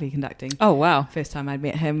Paavo Järvi conducting. Oh, wow. First time I'd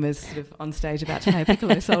met him was sort of on stage about to play a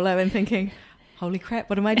piccolo solo and thinking, holy crap,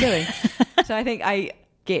 what am I doing? So I think I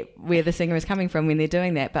get where the singer is coming from when they're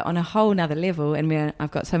doing that, but on a whole nother level, and where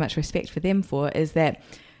I've got so much respect for them for, is that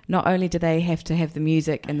not only do they have to have the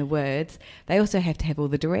music and the words, they also have to have all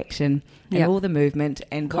the direction and all the movement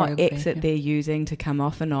and what exit they're using to come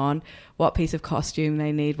off and on, what piece of costume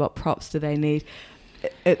they need, what props do they need.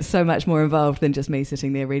 It's so much more involved than just me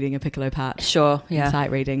sitting there reading a piccolo part. Sure, yeah. And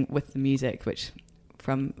sight reading with the music, which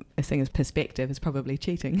from a singer's perspective is probably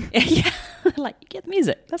cheating. Yeah, like, you get the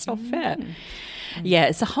music. That's not fair. Yeah,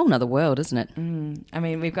 it's a whole nother world, isn't it? I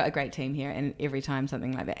mean, we've got a great team here, and every time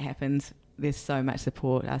something like that happens, there's so much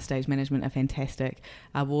support. Our stage management are fantastic.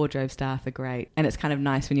 Our wardrobe staff are great. And it's kind of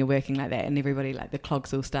nice when you're working like that and everybody, like, the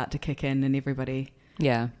clogs all start to kick in and everybody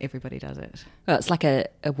does it. Well, it's like a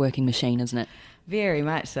working machine, isn't it? Very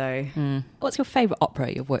much so. What's your favourite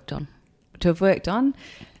opera you've worked on? To have worked on?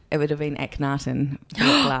 It would have been Akhenaten,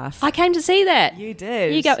 Philip Glass. I came to see that. You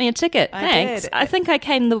did. You got me a ticket. I Thanks. did. I think I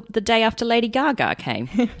came the day after Lady Gaga came.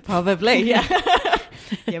 Probably, yeah.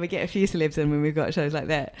 Yeah, we get a few celebs in when we've got shows like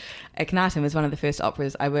that. Akhenaten was one of the first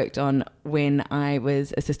operas I worked on when I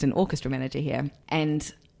was assistant orchestra manager here.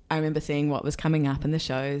 And I remember seeing what was coming up in the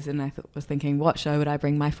shows, and I was thinking, what show would I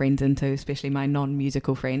bring my friends into, especially my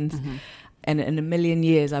non-musical friends? And in a million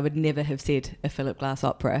years, I would never have said a Philip Glass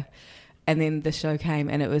opera. And then the show came,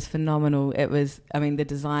 and it was phenomenal. It was, I mean, the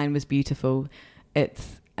design was beautiful.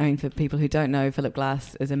 For people who don't know, Philip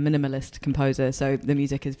Glass is a minimalist composer, so the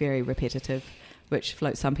music is very repetitive, which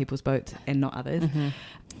floats some people's boats and not others.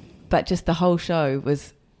 But just the whole show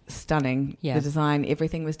was stunning. The design,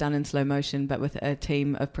 everything was done in slow motion, but with a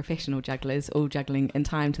team of professional jugglers all juggling in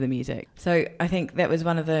time to the music. So I think that was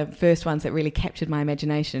one of the first ones that really captured my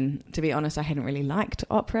imagination. To be honest, I hadn't really liked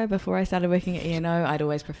opera before I started working at ENO. I'd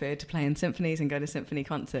always preferred to play in symphonies and go to symphony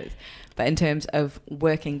concerts. But in terms of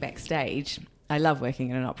working backstage, I love working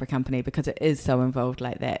in an opera company because it is so involved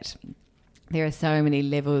like that. There are so many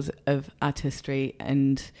levels of artistry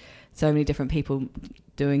and so many different people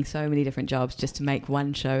doing so many different jobs just to make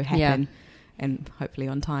one show happen, and hopefully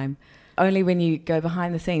on time. Only when you go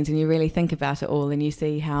behind the scenes and you really think about it all, and you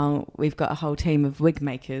see how we've got a whole team of wig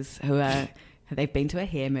makers who are, they've been to a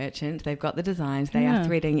hair merchant, they've got the designs, they are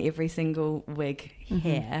threading every single wig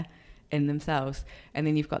hair in themselves, and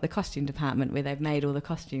then you've got the costume department where they've made all the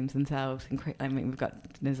costumes themselves, and we've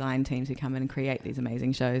got design teams who come in and create these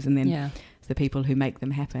amazing shows, and then it's the people who make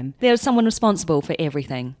them happen. There's someone responsible for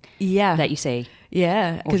everything that you see.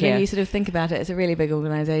 Yeah, because when you sort of think about it, it's a really big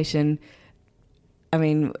organisation. I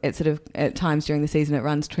mean, it's sort of, at times during the season, it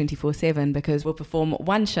runs 24/7 because we'll perform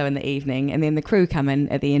one show in the evening, and then the crew come in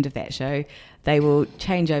at the end of that show. They will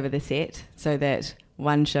change over the set so that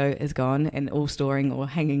one show is gone and all storing or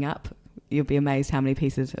hanging up. You'll be amazed how many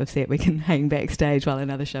pieces of set we can hang backstage while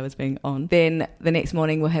another show is being on. Then the next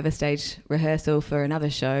morning we'll have a stage rehearsal for another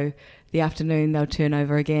show. The afternoon they'll turn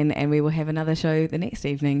over again, and we will have another show the next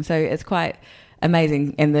evening. So it's quite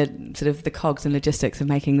amazing, and the sort of the cogs and logistics of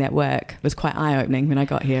making that work was quite eye-opening when I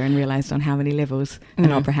got here and realised on how many levels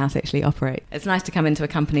an opera house actually operates. It's nice to come into a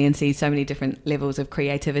company and see so many different levels of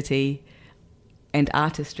creativity and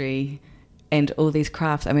artistry and all these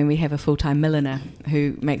crafts. I mean, we have a full-time milliner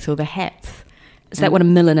who makes all the hats. Is that what a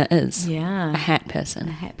milliner is? Yeah. A hat person?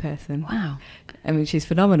 A hat person. Wow. I mean, she's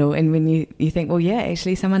phenomenal. And when you think, well, yeah,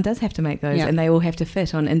 actually someone does have to make those, and they all have to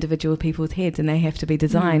fit on individual people's heads, and they have to be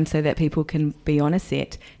designed so that people can be on a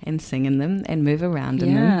set and sing in them and move around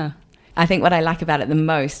in them. I think what I like about it the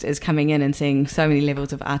most is coming in and seeing so many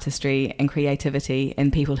levels of artistry and creativity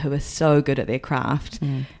and people who are so good at their craft.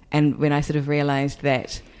 And when I sort of realised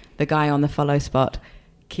that the guy on the follow spot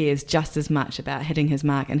cares just as much about hitting his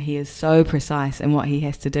mark, and he is so precise in what he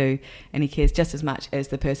has to do, and he cares just as much as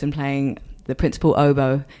the person playing the principal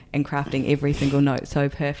oboe and crafting every single note so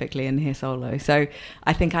perfectly in their solo. So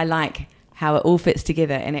I think I like how it all fits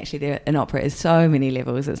together, and actually an opera is so many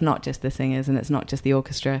levels. It's not just the singers and it's not just the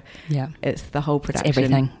orchestra. Yeah. It's the whole production. It's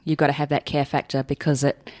everything. You've got to have that care factor because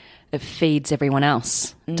it feeds everyone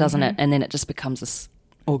else, doesn't it? And then it just becomes this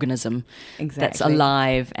organism that's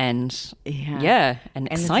alive and and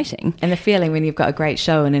exciting. And the feeling when you've got a great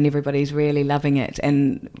show and everybody's really loving it,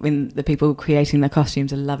 and when the people creating the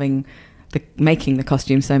costumes are loving making the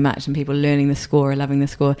costume so much, and people learning the score or loving the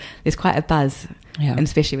score, there's quite a buzz. And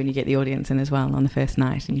especially when you get the audience in as well on the first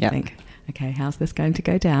night, and you think, okay, how's this going to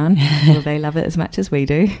go down? Will they love it as much as we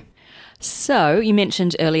do? So you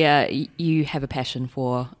mentioned earlier you have a passion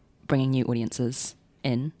for bringing new audiences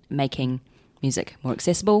in, making music more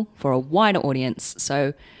accessible for a wider audience.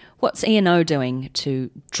 So what's E&O doing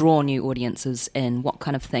to draw new audiences in? What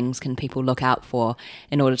kind of things can people look out for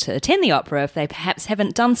in order to attend the opera if they perhaps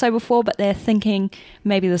haven't done so before, but they're thinking,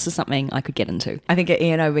 maybe this is something I could get into? I think at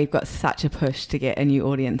E&O we've got such a push to get a new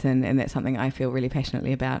audience in, and that's something I feel really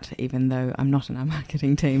passionately about, even though I'm not in our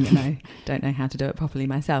marketing team and I don't know how to do it properly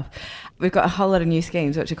myself. We've got a whole lot of new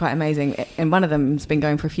schemes which are quite amazing, and one of them's been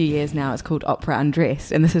going for a few years now. It's called Opera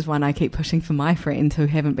Undressed, and this is one I keep pushing for my friends who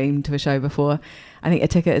haven't been to a show before. I think a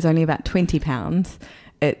ticket is only about £20.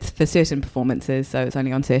 It's for certain performances, so it's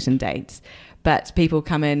only on certain dates. But people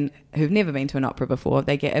come in who've never been to an opera before.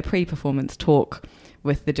 They get a pre-performance talk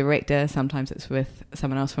with the director. Sometimes it's with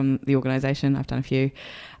someone else from the organisation. I've done a few.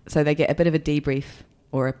 So they get a bit of a debrief,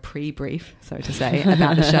 or a pre-brief, so to say,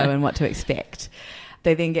 about the show and what to expect.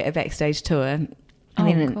 They then get a backstage tour, and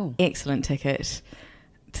then an excellent ticket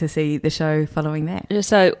to see the show following that.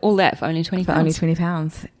 So all that for only £20? For only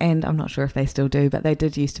 £20. And I'm not sure if they still do, but they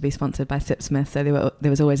did used to be sponsored by Sipsmith, so there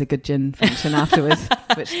was always a good gin function afterwards,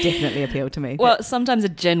 which definitely appealed to me. Well, sometimes a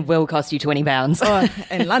gin will cost you £20.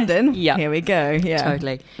 Oh, in London? Yeah. Here we go. Yeah.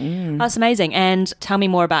 Totally. That's amazing. And tell me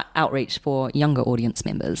more about outreach for younger audience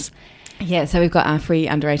members. Yeah, so we've got our free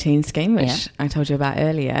under 18 scheme, which I told you about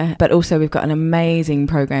earlier, but also we've got an amazing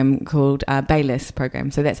program called Baylis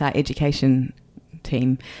program. So that's our education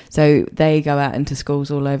team. So they go out into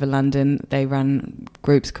schools all over London. They run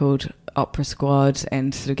groups called Opera Squad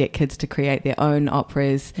and sort of get kids to create their own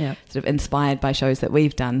operas, sort of inspired by shows that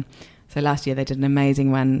we've done. So last year they did an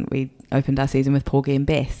amazing one. We opened our season with Porgy and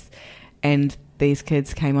Bess, and these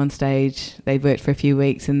kids came on stage. They worked for a few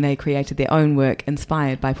weeks and they created their own work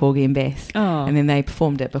inspired by Porgy and Bess. And then they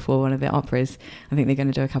performed it before one of their operas. I think they're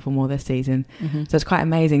going to do a couple more this season. So it's quite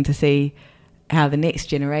amazing to see how the next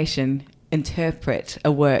generation interpret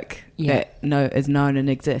a work that is known and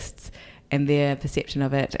exists, and their perception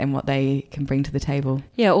of it and what they can bring to the table.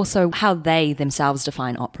 Yeah, also how they themselves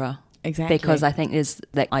define opera. Exactly. Because I think there's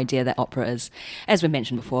that idea that opera is, as we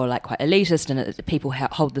mentioned before, like quite elitist, and people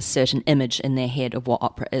hold this certain image in their head of what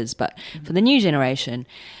opera is. But for the new generation,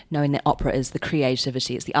 knowing that opera is the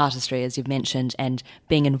creativity, it's the artistry, as you've mentioned, and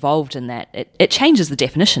being involved in that, it changes the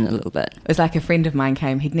definition a little bit. It was like a friend of mine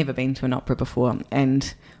came, he'd never been to an opera before,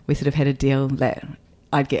 and we sort of had a deal that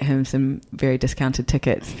I'd get him some very discounted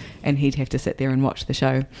tickets and he'd have to sit there and watch the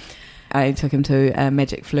show. I took him to a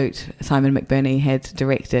Magic Flute Simon McBurney had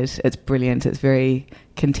directed. It's brilliant. It's very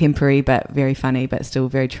contemporary but very funny, but still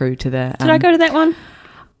very true to the... Did I go to that one?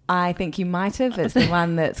 I think you might have. It's the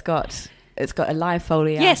one that's got... It's got a live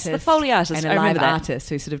Foley artist. Yes, the Foley artist. And a live artist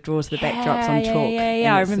who sort of draws the backdrops on chalk.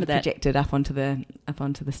 Yeah, I remember that. Projected up onto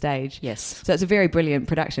the stage. Yes. So it's a very brilliant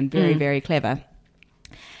production, very, very clever.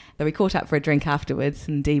 So we caught up for a drink afterwards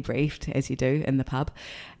and debriefed, as you do in the pub.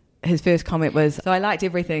 His first comment was, so I liked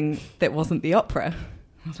everything that wasn't the opera.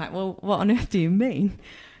 I was like, well, what on earth do you mean?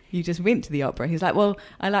 You just went to the opera. He's like, well,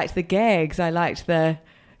 I liked the gags. I liked the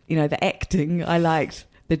acting. I liked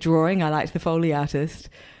the drawing. I liked the Foley artist.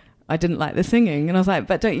 I didn't like the singing. And I was like,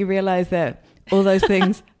 but don't you realise that all those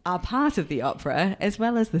things are part of the opera as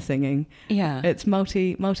well as the singing? Yeah. It's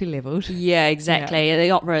multi-leveled. Yeah, exactly. Yeah.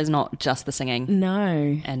 The opera is not just the singing.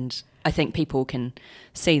 No. And I think people can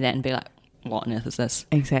see that and be like, what on earth is this?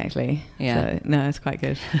 Exactly. Yeah. So, no, it's quite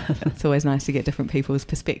good. It's always nice to get different people's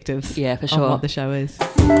perspectives for sure. on what the show is.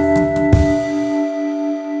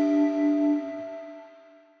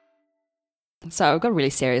 So I've got a really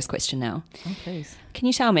serious question now. Oh, please. Can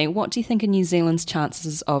you tell me, what do you think are New Zealand's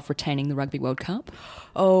chances of retaining the Rugby World Cup?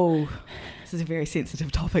 Oh, this is a very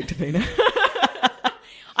sensitive topic, Davina.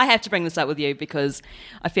 I have to bring this up with you because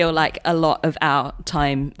I feel like a lot of our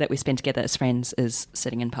time that we spend together as friends is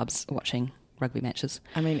sitting in pubs watching rugby matches.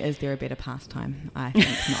 I mean, is there a better pastime? I think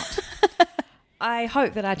not. I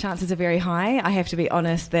hope that our chances are very high. I have to be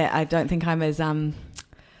honest that I don't think I'm as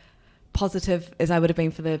positive as I would have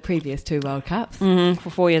been for the previous 2 World Cups. For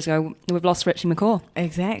 4 years ago, we've lost Richie McCaw.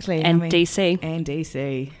 Exactly. And DC. And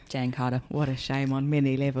DC. Dan Carter. What a shame on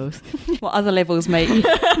many levels. What other levels might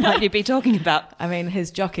you be talking about? I mean,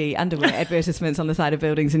 his jockey underwear advertisements on the side of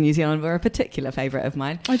buildings in New Zealand were a particular favourite of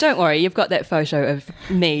mine. Oh, don't worry. You've got that photo of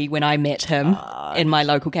me when I met him in my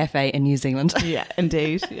local cafe in New Zealand. Yeah,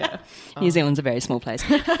 indeed. Yeah. New Zealand's a very small place.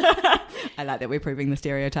 I like that we're proving the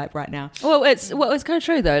stereotype right now. Well, it's kind of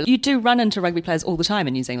true, though. You do run into rugby players all the time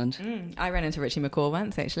in New Zealand. I ran into Richie McCaw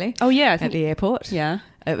once, actually. Oh, yeah. At the airport. Yeah.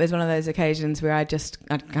 It was one of those occasions where I'd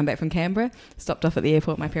come back from Canberra, stopped off at the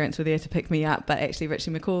airport. My parents were there to pick me up, but actually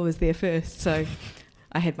Richie McCaw was there first. So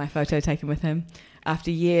I had my photo taken with him.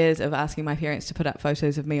 After years of asking my parents to put up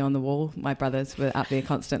photos of me on the wall, my brothers were up there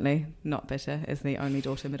constantly, not bitter as the only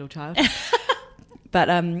daughter, middle child. But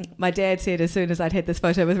my dad said as soon as I'd had this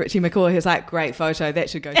photo with Richie McCaw, he was like, great photo, that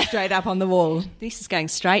should go straight up on the wall. This is going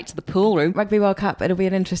straight to the pool room. Rugby World Cup, it'll be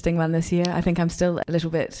an interesting one this year. I think I'm still a little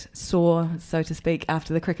bit sore, so to speak,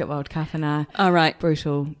 after the Cricket World Cup and our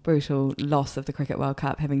brutal loss of the Cricket World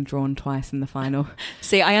Cup, having drawn twice in the final.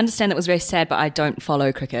 See, I understand that was very sad, but I don't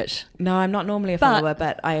follow cricket. No, I'm not normally a follower,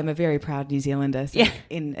 but I am a very proud New Zealander, so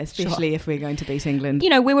especially if we're going to beat England. You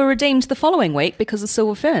know, we were redeemed the following week because the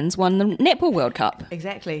Silver Ferns won the Netball World Cup.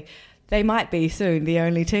 Exactly. They might be soon the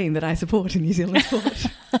only team that I support in New Zealand sport,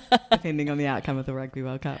 depending on the outcome of the Rugby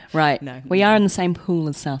World Cup. Right. No. We are in the same pool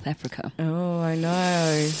as South Africa. Oh, I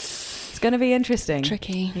know. It's going to be interesting.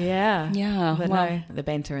 Tricky. Yeah. Yeah. But well, no, the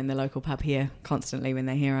banter in the local pub here constantly when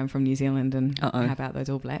they hear I'm from New Zealand and how about those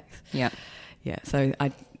All Blacks? Yeah. Yeah, so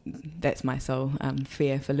that's my sole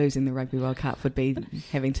fear for losing the Rugby World Cup would be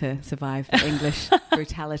having to survive the English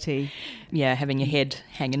brutality. Yeah, having your head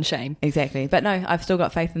hang in shame. Exactly. But no, I've still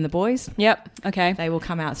got faith in the boys. Yep. Okay. They will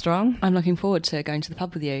come out strong. I'm looking forward to going to the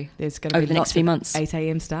pub with you. There's going to over be the next few months. 8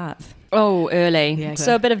 a.m. starts. Oh, early. Yeah,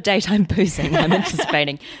 so a bit of daytime boozing I'm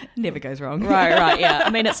anticipating. Never goes wrong. Right, yeah. I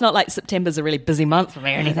mean, it's not like September's a really busy month for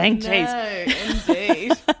me or anything. Jeez. No,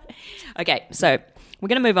 indeed. Okay, so we're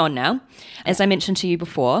going to move on now. As I mentioned to you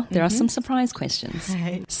before, there are some surprise questions.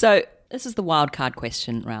 Right. So this is the wild card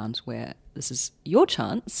question round where this is your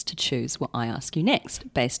chance to choose what I ask you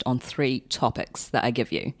next based on 3 topics that I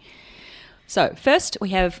give you. So first we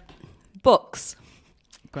have books.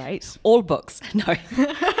 Great. All books. No.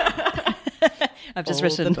 I've just All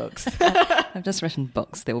written the books. I've just written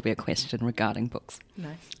books. There will be a question regarding books.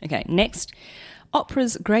 Nice. Okay, next.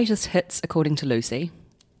 Opera's greatest hits according to Lucy.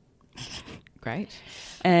 Great.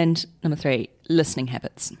 And number 3, listening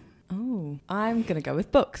habits. Oh, I'm going to go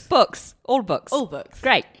with books. Books. All books. All books.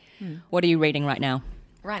 Great. What are you reading right now?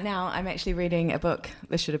 Right now, I'm actually reading a book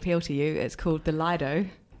that should appeal to you. It's called The Lido,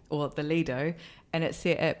 or The Lido, and it's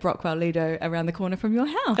set at Brockwell Lido around the corner from your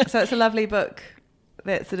house. So it's a lovely book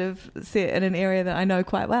that's sort of set in an area that I know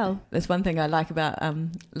quite well. That's one thing I like about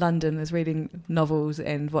London is reading novels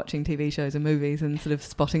and watching TV shows and movies and sort of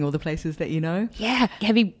spotting all the places that you know. Yeah.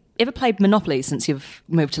 Have you ever played Monopoly since you've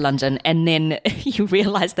moved to London and then you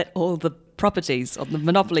realise that all the properties on the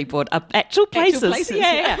Monopoly board are actual places?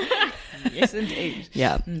 Yeah. Yes, indeed.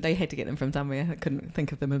 Yeah. They had to get them from somewhere. They couldn't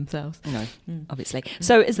think of them themselves. No, obviously.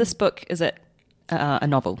 So is this book, is it a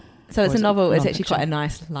novel? So it's a novel. It's actually non-fiction? quite a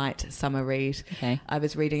nice, light summer read. Okay. I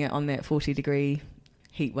was reading it on that 40-degree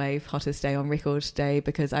heat wave, hottest day on record day,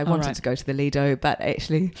 because I wanted to go to the Lido, but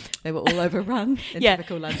actually they were all overrun in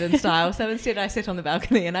typical London style. So instead I sat on the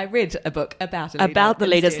balcony and I read a book about a Lido. About the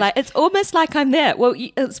Lido. instead. It's almost like I'm there. Well,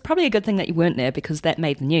 it's probably a good thing that you weren't there because that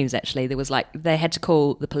made the news, actually. There was they had to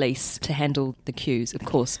call the police to handle the queues, of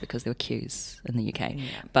course, because there were queues in the UK. Yeah.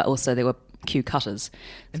 But also there were queue cutters.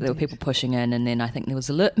 So there were people pushing in, and then I think there was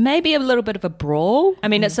maybe a little bit of a brawl. I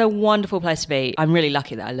mean, it's a wonderful place to be. I'm really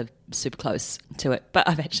lucky that I live super close to it, but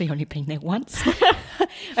I've actually only been there once.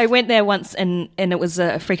 I went there once and it was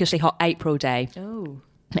a freakishly hot April day. Oh.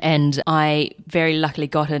 And I very luckily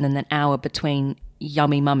got in an hour between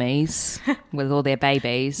yummy mummies with all their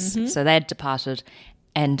babies. So they'd departed.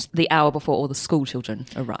 And the hour before all the school children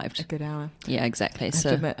arrived. A good hour. Yeah, exactly. I have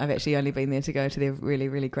to admit, I've actually only been there to go to their really,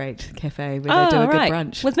 really great cafe where they do a good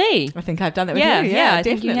brunch. With me. I think I've done that with you. Yeah, I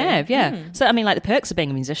think you have, yeah. Mm. So, I mean, like the perks of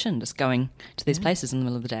being a musician, just going to these places in the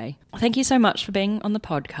middle of the day. Thank you so much for being on the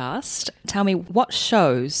podcast. Tell me, what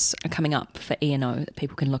shows are coming up for E&O that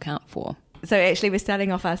people can look out for? So actually we're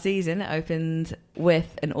starting off our season. It opens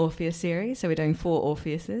with an Orpheus series. So we're doing 4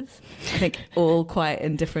 Orpheuses. I think all quite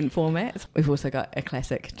in different formats. We've also got a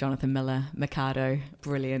classic Jonathan Miller, Mikado.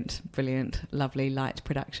 Brilliant, lovely light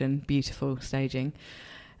production, beautiful staging.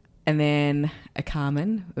 And then a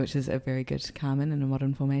Carmen, which is a very good Carmen in a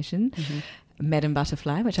modern formation. Madame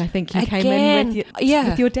Butterfly, which I think you came in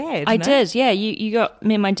with your dad. I did, yeah. You got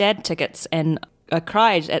me and my dad tickets, and I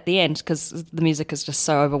cried at the end because the music is just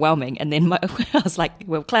so overwhelming. And then I was like,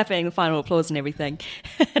 we were clapping, the final applause and everything.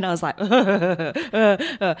 And I was like,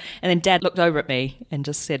 and then Dad looked over at me and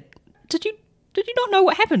just said, did you not know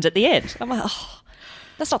what happened at the end? I'm like, oh,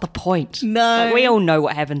 that's not the point. No. Like, we all know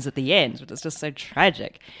what happens at the end, but it's just so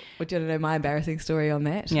tragic. Well, do you want to know my embarrassing story on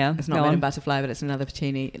that? Yeah, It's not Madame Butterfly, but it's another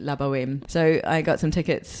Puccini, La Boheme. So I got some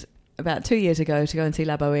tickets about 2 years ago to go and see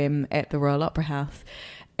La Boheme at the Royal Opera House.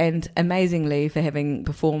 And amazingly, for having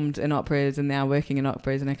performed in operas and now working in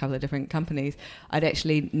operas in a couple of different companies, I'd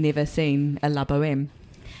actually never seen a La Boheme.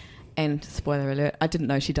 And spoiler alert, I didn't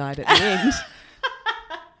know she died at the end.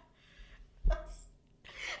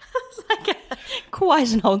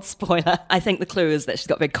 Quite an old spoiler. I think the clue is that she's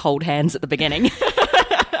got very cold hands at the beginning.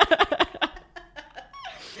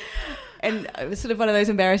 And it was sort of one of those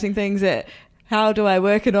embarrassing things that, how do I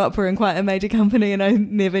work in opera in quite a major company and I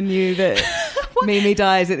never knew that Mimi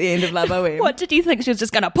dies at the end of La Boheme. What did you think she was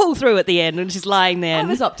just going to pull through at the end and she's lying there? I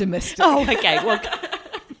was optimistic. Oh, okay. Well,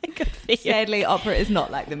 good for you. Sadly, opera is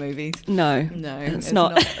not like the movies. No, it's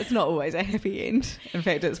not. It's not always a happy end. In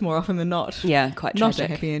fact, it's more often than not. Yeah, quite not tragic.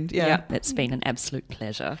 a happy end. Yeah. It's been an absolute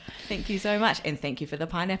pleasure. Thank you so much, and thank you for the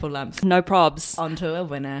pineapple lumps. No probs. On to a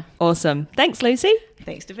winner. Awesome. Thanks, Lucy.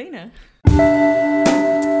 Thanks, Davina.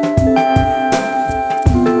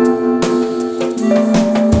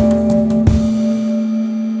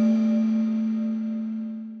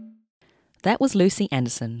 That was Lucy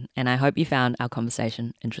Anderson, and I hope you found our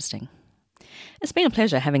conversation interesting. It's been a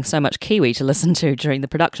pleasure having so much Kiwi to listen to during the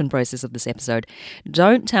production process of this episode.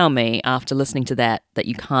 Don't tell me after listening to that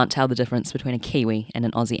you can't tell the difference between a Kiwi and an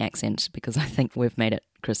Aussie accent, because I think we've made it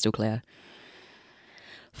crystal clear.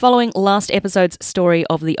 Following last episode's story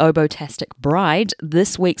of the obotastic bride,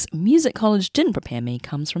 this week's Music College Didn't Prepare Me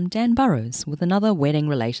comes from Dan Burrows with another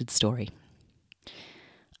wedding-related story.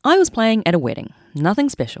 I was playing at a wedding, nothing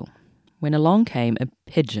special, when along came a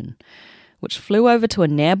pigeon, which flew over to a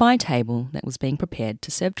nearby table that was being prepared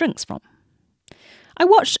to serve drinks from. I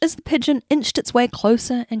watched as the pigeon inched its way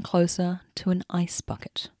closer and closer to an ice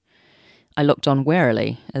bucket. I looked on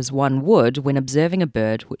warily, as one would when observing a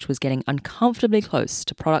bird which was getting uncomfortably close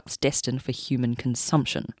to products destined for human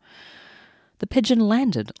consumption. The pigeon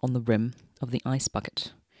landed on the rim of the ice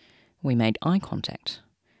bucket. We made eye contact.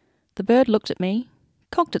 The bird looked at me,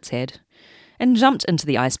 cocked its head, and jumped into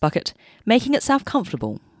the ice bucket, making itself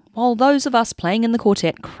comfortable, while those of us playing in the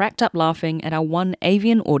quartet cracked up laughing at our one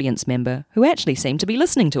avian audience member who actually seemed to be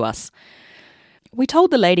listening to us. We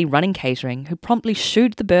told the lady running catering, who promptly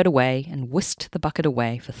shooed the bird away and whisked the bucket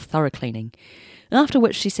away for thorough cleaning, after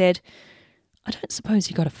which she said, "I don't suppose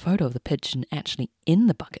you got a photo of the pigeon actually in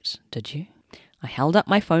the bucket, did you?" I held up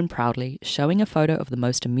my phone proudly, showing a photo of the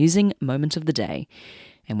most amusing moment of the day,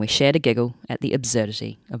 and we shared a giggle at the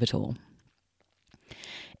absurdity of it all.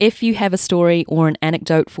 If you have a story or an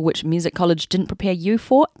anecdote for which Music College didn't prepare you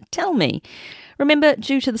for, tell me. Remember,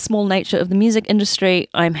 due to the small nature of the music industry,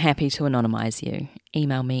 I'm happy to anonymise you.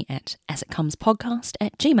 Email me at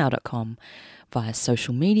asitcomespodcast@gmail.com via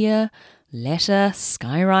social media, letter,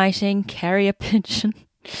 skywriting, carrier pigeon.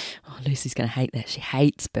 Oh, Lucy's going to hate that. She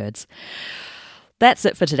hates birds. That's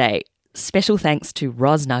it for today. Special thanks to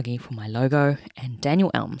Roz Nuggy for my logo and Daniel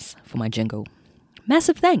Elms for my jingle.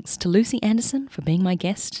 Massive thanks to Lucy Anderson for being my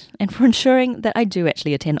guest and for ensuring that I do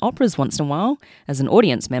actually attend operas once in a while as an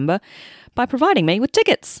audience member by providing me with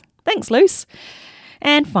tickets. Thanks, Luce.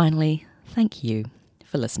 And finally, thank you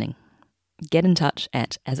for listening. Get in touch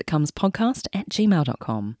at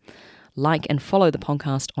asitcomespodcast@gmail.com. Like and follow the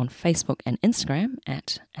podcast on Facebook and Instagram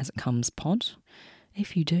at asitcomespod.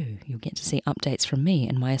 If you do, you'll get to see updates from me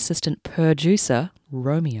and my assistant producer,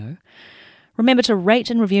 Romeo. Remember to rate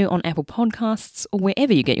and review on Apple Podcasts or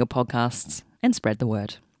wherever you get your podcasts and spread the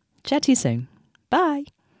word. Chat to you soon. Bye.